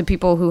applicable to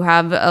people who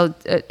have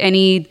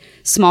any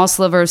small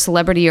sliver of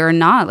celebrity or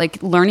not,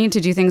 like learning to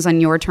do things on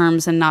your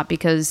terms and not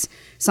because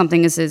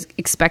something is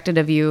expected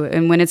of you.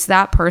 And when it's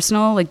that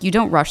personal, like you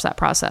don't rush that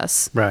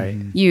process. Right.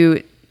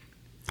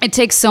 It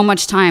takes so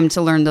much time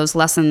to learn those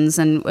lessons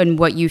and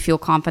what you feel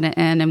confident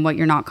in and what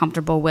you're not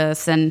comfortable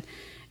with. And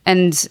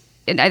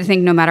I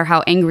think no matter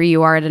how angry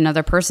you are at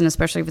another person,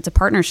 especially if it's a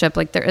partnership,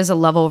 like there is a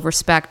level of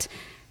respect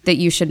that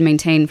you should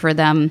maintain for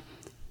them.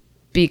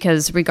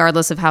 Because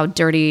regardless of how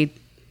dirty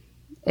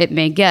it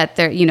may get,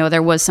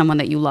 there was someone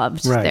that you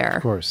loved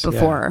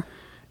before.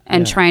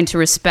 And trying to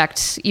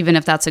respect, even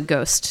if that's a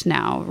ghost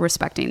now,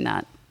 respecting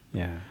that.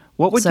 Yeah.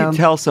 What would you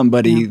tell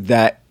somebody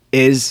that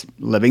is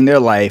living their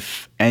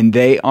life and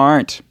they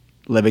aren't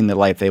living the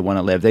life they want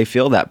to live? They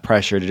feel that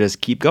pressure to just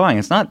keep going.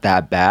 It's not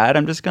that bad.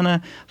 I'm just going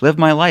to live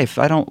my life.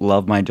 I don't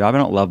love my job. I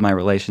don't love my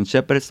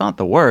relationship, but it's not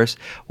the worst.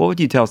 What would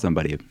you tell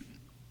somebody?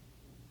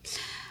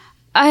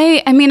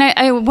 I mean,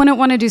 I wouldn't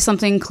want to do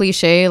something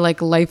cliche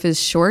like life is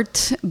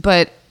short,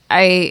 but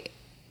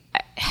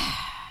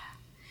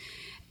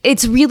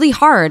it's really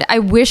hard. I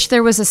wish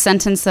there was a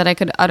sentence that I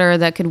could utter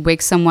that could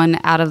wake someone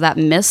out of that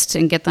mist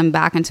and get them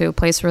back into a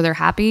place where they're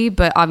happy.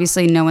 But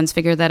obviously no one's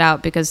figured that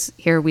out because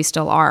here we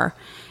still are.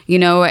 You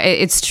know,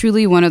 it's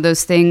truly one of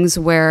those things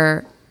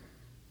where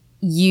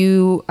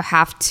you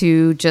have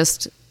to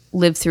just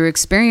live through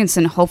experience,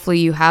 and hopefully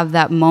you have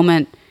that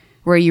moment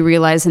where you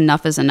realize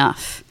enough is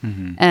enough.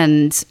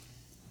 And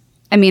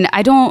I mean,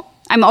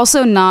 I'm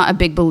also not a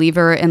big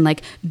believer in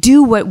like,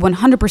 do what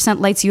 100%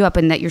 lights you up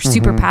and that you're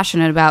super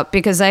passionate about,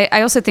 because I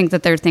also think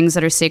that there are things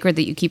that are sacred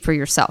that you keep for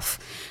yourself.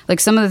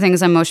 Like some of the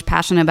things I'm most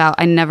passionate about,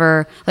 I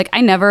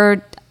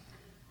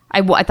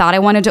thought I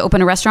wanted to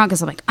open a restaurant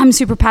because I'm like, I'm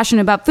super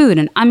passionate about food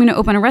and I'm going to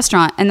open a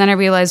restaurant. And then I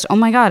realized, oh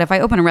my God, if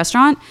I open a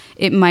restaurant,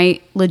 it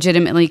might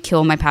legitimately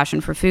kill my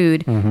passion for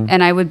food.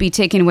 And I would be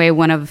taking away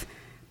one of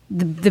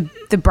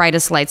the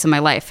brightest lights in my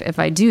life if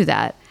I do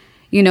that,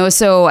 you know?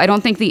 So I don't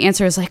think the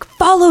answer is like,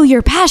 follow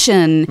your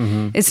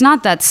passion. It's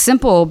not that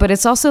simple, but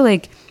it's also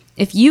like,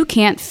 if you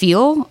can't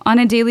feel on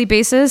a daily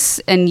basis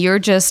and you're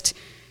just,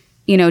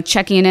 you know,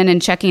 checking in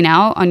and checking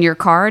out on your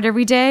card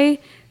every day,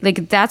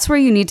 like that's where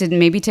you need to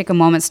maybe take a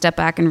moment, step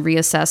back and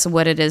reassess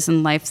what it is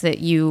in life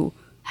that you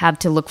have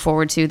to look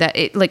forward to.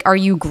 Are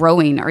you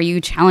growing? Are you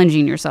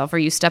challenging yourself? Are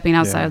you stepping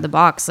outside of the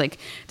box? Like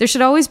there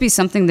should always be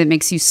something that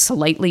makes you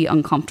slightly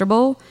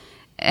uncomfortable.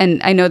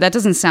 And I know that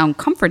doesn't sound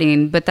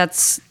comforting, but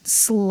that's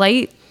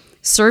slight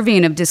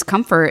serving of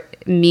discomfort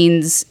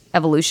means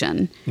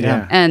evolution.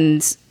 Yeah.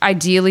 And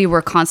ideally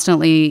we're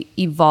constantly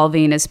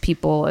evolving as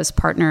people, as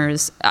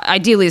partners.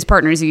 Ideally as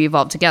partners, you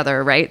evolve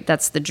together, right?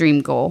 That's the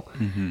dream goal.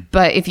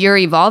 But if you're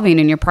evolving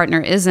and your partner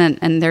isn't,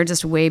 and they're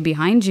just way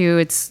behind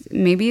you,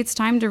 maybe it's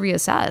time to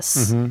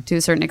reassess to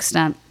a certain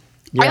extent.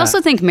 I also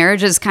think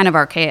marriage is kind of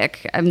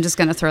archaic. I'm just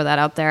going to throw that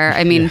out there.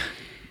 I mean,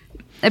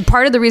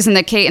 part of the reason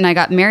that Kate and I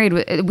got married,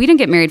 we didn't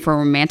get married for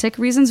romantic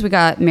reasons. We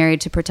got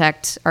married to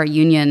protect our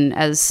union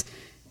as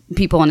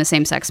people in a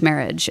same-sex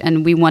marriage.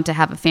 And we want to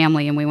have a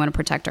family and we want to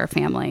protect our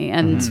family.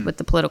 And with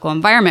the political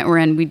environment we're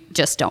in, we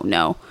just don't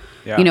know.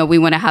 Yeah. You know, we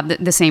want to have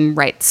the same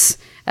rights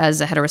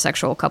as a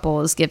heterosexual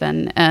couple is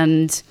given.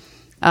 And,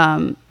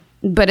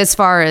 but as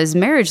far as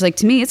marriage, like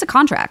to me, it's a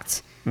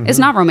contract. It's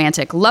not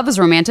romantic. Love is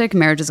romantic.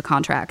 Marriage is a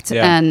contract.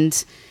 Yeah.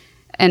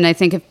 And I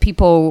think if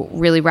people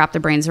really wrap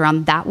their brains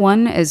around that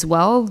one as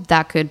well,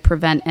 that could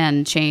prevent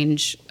and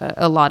change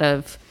a lot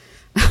of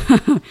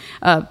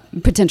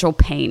potential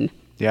pain.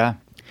 Yeah.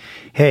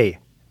 Hey,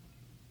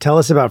 tell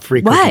us about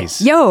free cookies.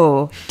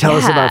 Tell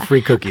us about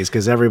free cookies,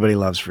 because everybody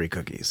loves free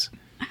cookies.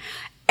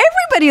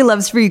 Everybody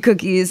loves free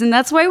cookies, and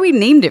that's why we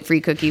named it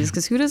Free Cookies,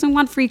 because who doesn't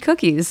want free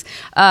cookies?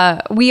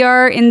 We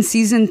are in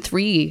season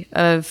 3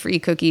 of Free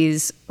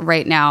Cookies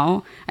right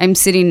now. I'm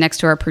sitting next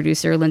to our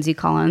producer, Lindsay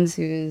Collins,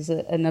 who's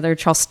another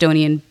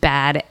Charlestonian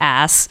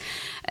badass.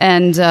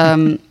 And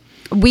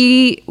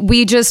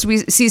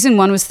season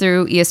 1 was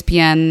through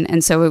ESPN,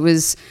 and so it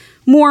was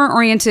more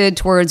oriented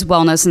towards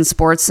wellness and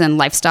sports and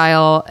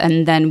lifestyle.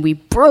 And then we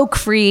broke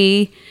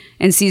free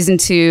in season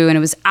 2, and it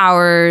was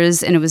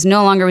ours, and it was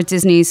no longer with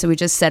Disney, so we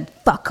just said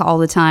fuck all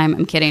the time.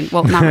 I'm kidding.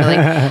 Well, not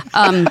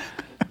really.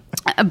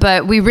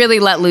 But we really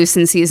let loose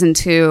in season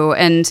 2,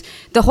 and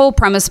the whole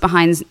premise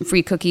behind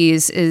Free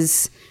Cookies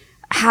is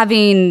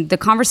having the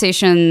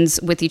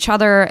conversations with each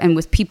other and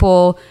with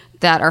people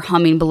that are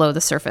humming below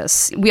the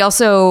surface. We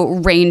also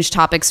range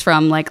topics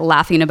from like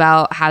laughing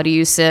about how do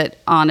you sit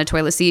on a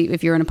toilet seat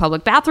if you're in a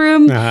public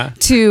bathroom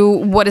to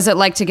what is it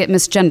like to get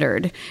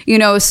misgendered.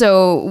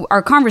 So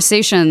our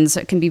conversations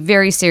can be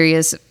very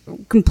serious,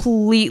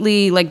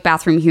 completely like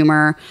bathroom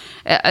humor.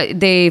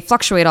 They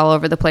fluctuate all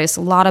over the place.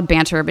 A lot of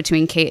banter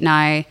between Kate and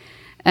I.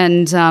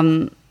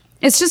 And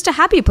it's just a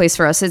happy place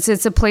for us.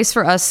 It's a place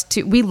for us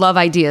we love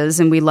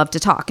ideas and we love to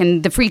talk.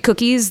 And the free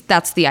cookies,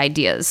 that's the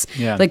ideas.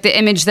 Yeah. Like the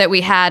image that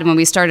we had when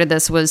we started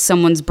this was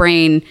someone's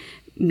brain,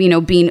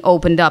 being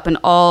opened up and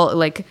all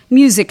like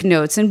music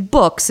notes and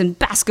books and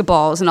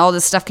basketballs and all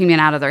this stuff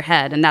coming out of their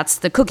head. And that's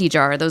the cookie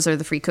jar. Those are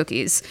the free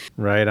cookies.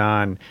 Right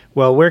on.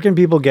 Well, where can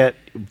people get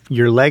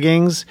your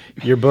leggings,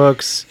 your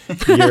books,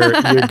 your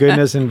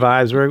goodness and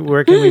vibes?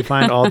 Where can we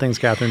find all things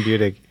Kathryn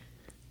Budig?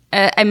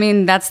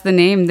 That's the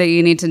name that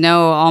you need to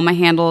know. All my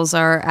handles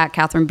are at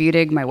Kathryn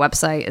Budig. My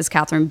website is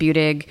Kathryn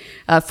Budig.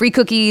 Free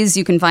cookies,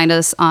 you can find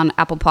us on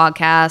Apple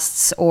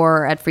Podcasts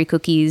or at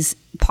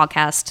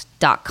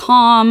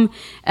freecookie.podcast.com.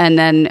 And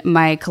then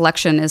my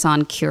collection is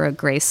on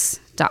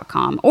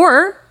KiraGrace.com.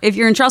 Or if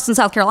you're in Charleston,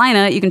 South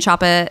Carolina, you can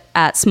shop it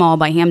at Small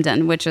by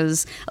Hamden, which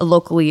is a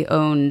locally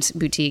owned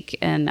boutique.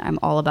 And I'm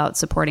all about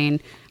supporting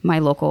my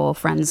local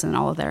friends and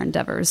all of their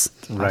endeavors.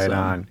 Right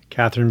on.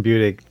 Kathryn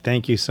Budig,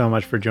 thank you so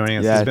much for joining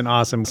us. It's been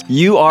awesome.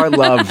 You are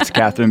loved,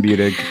 Kathryn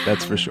Budig.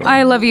 That's for sure.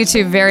 I love you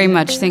too very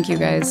much. Thank you,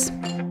 guys.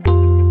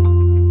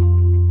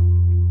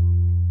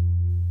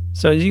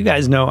 So as you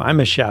guys know, I'm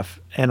a chef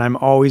and I'm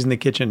always in the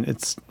kitchen.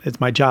 It's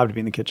my job to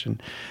be in the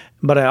kitchen.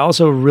 But I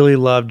also really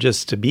love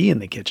just to be in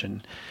the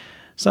kitchen.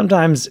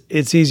 Sometimes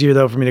it's easier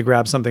though for me to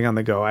grab something on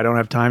the go. I don't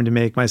have time to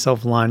make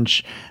myself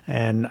lunch,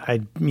 and I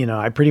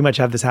pretty much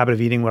have this habit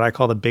of eating what I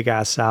call the big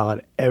ass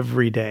salad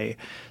every day.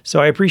 So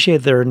I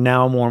appreciate there are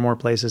now more and more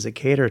places that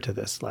cater to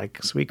this,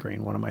 like Sweetgreen,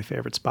 one of my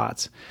favorite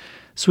spots.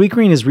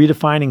 Sweetgreen is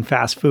redefining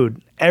fast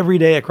food. Every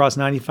day across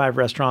 95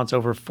 restaurants,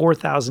 over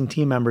 4,000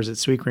 team members at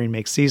Sweetgreen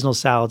make seasonal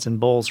salads and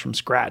bowls from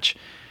scratch.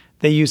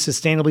 They use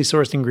sustainably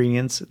sourced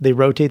ingredients. They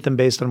rotate them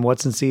based on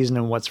what's in season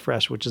and what's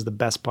fresh, which is the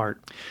best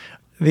part.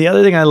 The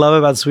other thing I love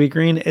about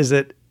Sweetgreen is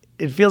that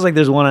it feels like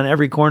there's one on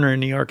every corner in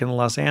New York and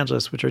Los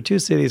Angeles, which are two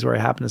cities where I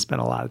happen to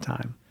spend a lot of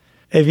time.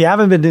 If you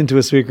haven't been into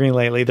a Sweetgreen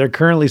lately, they're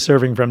currently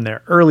serving from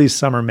their early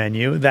summer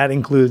menu. That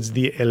includes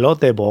the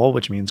elote bowl,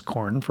 which means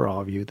corn for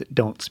all of you that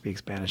don't speak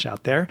Spanish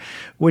out there,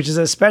 which is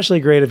especially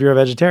great if you're a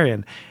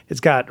vegetarian. It's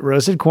got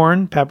roasted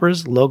corn,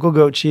 peppers, local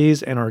goat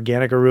cheese, and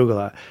organic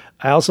arugula.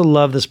 I also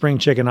love the spring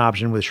chicken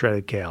option with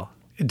shredded kale.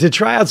 To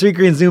try out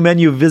Sweetgreen's new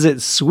menu, visit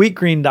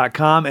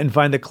sweetgreen.com and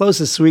find the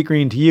closest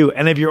Sweetgreen to you.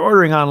 And if you're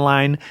ordering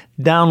online,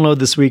 download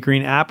the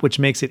Sweetgreen app, which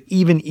makes it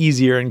even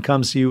easier and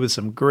comes to you with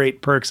some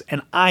great perks.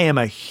 And I am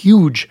a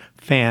huge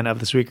fan of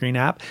the Sweetgreen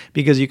app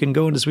because you can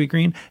go into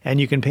Sweetgreen and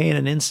you can pay in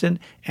an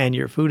instant and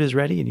your food is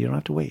ready and you don't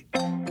have to wait.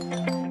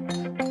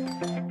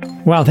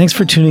 Wow, thanks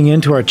for tuning in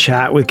to our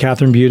chat with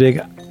Kathryn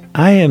Budig.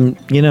 I am,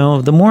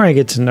 the more I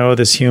get to know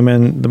this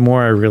human, the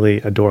more I really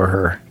adore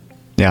her.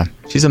 Yeah,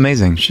 she's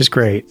amazing. She's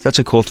great. Such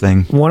a cool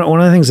thing. One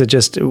of the things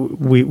that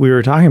we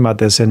were talking about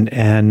this, and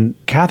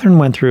Kathryn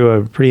went through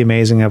a pretty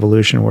amazing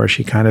evolution where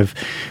she kind of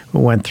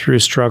went through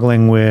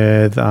struggling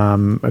with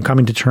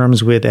coming to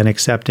terms with and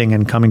accepting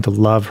and coming to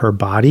love her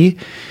body.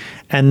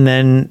 And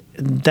then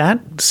that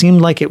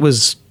seemed like it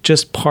was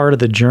just part of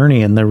the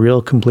journey, and the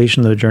real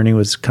completion of the journey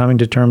was coming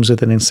to terms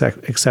with and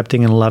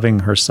accepting and loving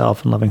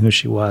herself and loving who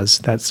she was.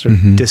 That sort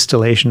of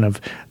distillation of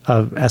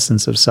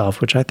essence of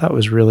self, which I thought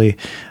was really,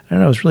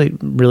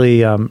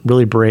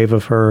 really brave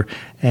of her,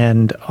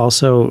 and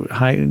also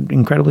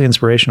incredibly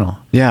inspirational.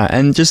 Yeah,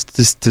 and just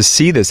to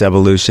see this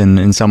evolution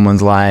in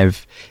someone's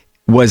life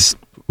was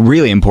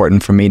really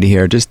important for me to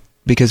hear, just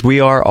because we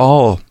are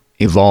all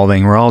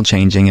evolving, we're all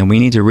changing, and we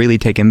need to really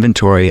take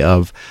inventory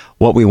of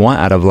what we want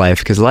out of life,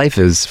 because life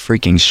is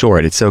freaking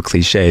short. It's so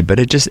cliche, but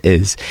it just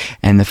is.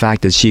 And the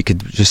fact that she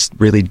could just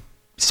really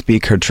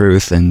speak her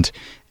truth and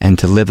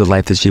to live the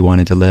life that she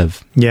wanted to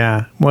live.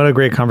 Yeah, what a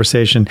great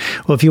conversation.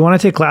 Well, if you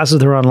want to take classes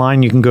with her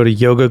online, you can go to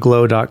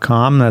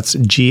yogaglow.com. That's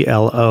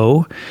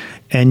GLO.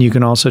 And you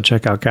can also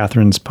check out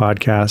Kathryn's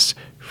podcast,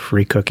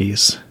 Free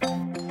Cookies.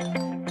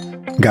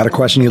 Got a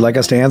question you'd like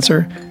us to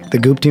answer? The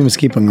Goop team is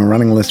keeping a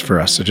running list for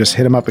us, so just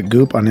hit them up at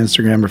Goop on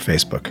Instagram or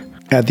Facebook.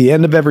 At the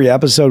end of every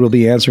episode, we'll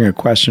be answering a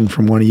question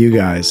from one of you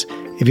guys.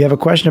 If you have a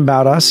question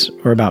about us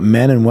or about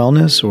men and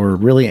wellness or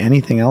really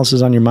anything else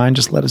is on your mind,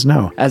 just let us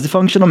know. As a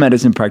functional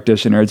medicine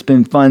practitioner, it's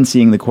been fun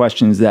seeing the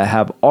questions that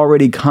have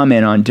already come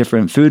in on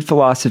different food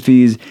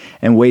philosophies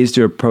and ways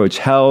to approach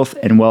health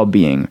and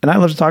well-being. And I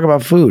love to talk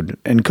about food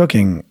and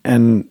cooking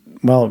and,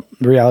 well,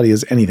 the reality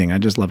is anything. I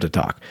just love to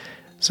talk.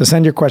 So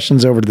send your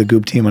questions over to the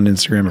Goop team on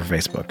Instagram or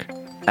Facebook.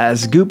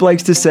 As Goop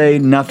likes to say,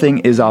 nothing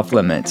is off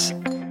limits.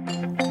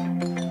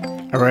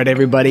 All right,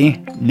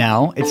 everybody.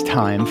 Now it's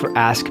time for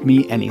Ask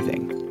Me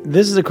Anything.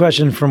 This is a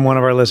question from one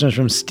of our listeners,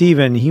 from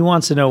Steven. He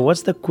wants to know,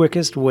 what's the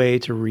quickest way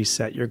to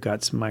reset your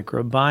gut's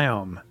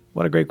microbiome?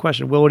 What a great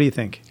question. Will, what do you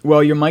think?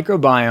 Well, your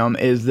microbiome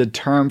is the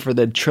term for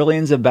the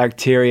trillions of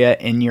bacteria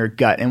in your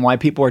gut. And why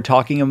people are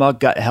talking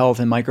about gut health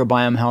and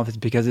microbiome health is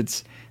because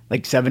it's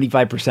like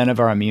 75% of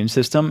our immune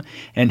system.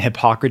 And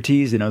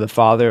Hippocrates, the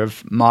father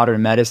of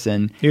modern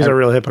medicine. He was a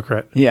real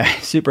hypocrite. Yeah,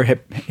 super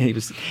hip.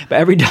 But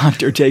every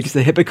doctor takes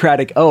the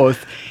Hippocratic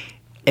Oath.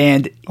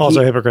 And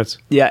also hypocrites.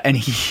 Yeah, and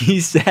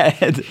he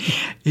said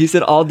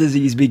all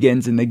disease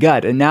begins in the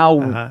gut. And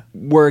now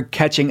we're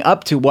catching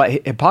up to what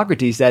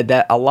Hippocrates said,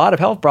 that a lot of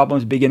health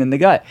problems begin in the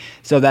gut.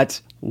 So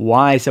that's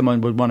why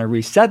someone would want to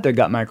reset their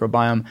gut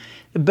microbiome.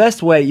 The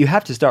best way, you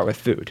have to start with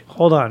food.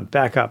 Hold on,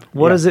 back up.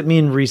 What does it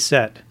mean,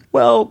 reset?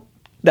 Well,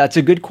 that's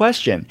a good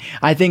question.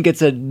 I think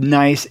it's a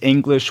nice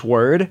English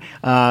word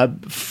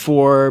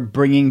for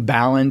bringing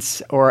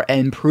balance or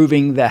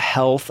improving the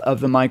health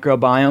of the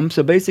microbiome.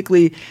 So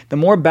basically, the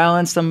more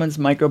balanced someone's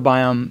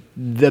microbiome,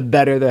 the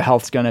better their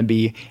health's going to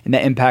be. And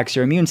that impacts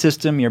your immune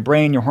system, your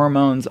brain, your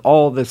hormones,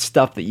 all the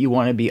stuff that you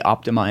want to be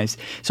optimized.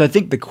 So I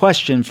think the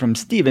question from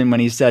Stephen when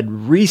he said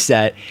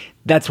reset,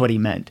 that's what he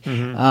meant.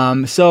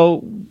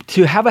 So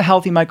to have a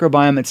healthy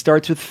microbiome, it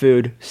starts with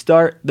food.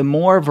 The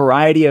more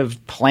variety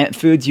of plant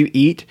foods you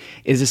eat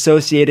is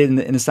associated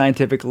in the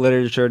scientific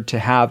literature to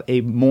have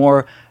a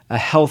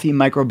healthy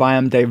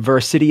microbiome,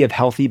 diversity of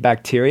healthy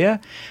bacteria,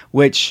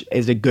 which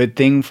is a good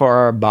thing for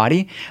our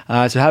body.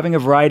 So having a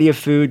variety of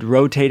food,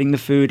 rotating the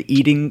food,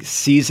 eating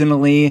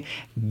seasonally,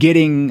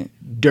 getting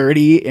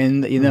dirty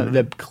in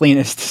the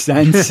cleanest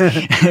sense,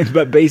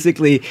 but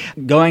basically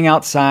going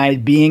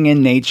outside, being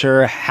in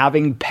nature,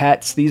 having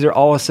pets, these are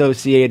all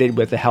associated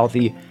with a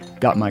healthy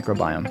gut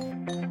microbiome.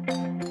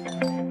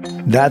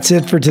 That's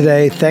it for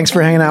today. Thanks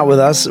for hanging out with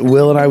us.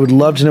 Will and I would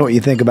love to know what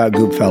you think about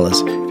Goopfellas.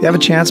 If you have a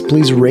chance,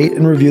 please rate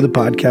and review the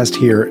podcast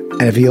here.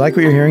 And if you like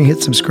what you're hearing,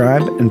 hit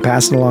subscribe and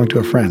pass it along to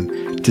a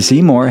friend. To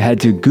see more,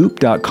 head to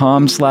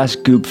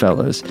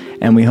goop.com/goopfellas.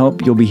 And we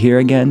hope you'll be here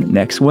again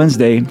next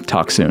Wednesday.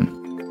 Talk soon.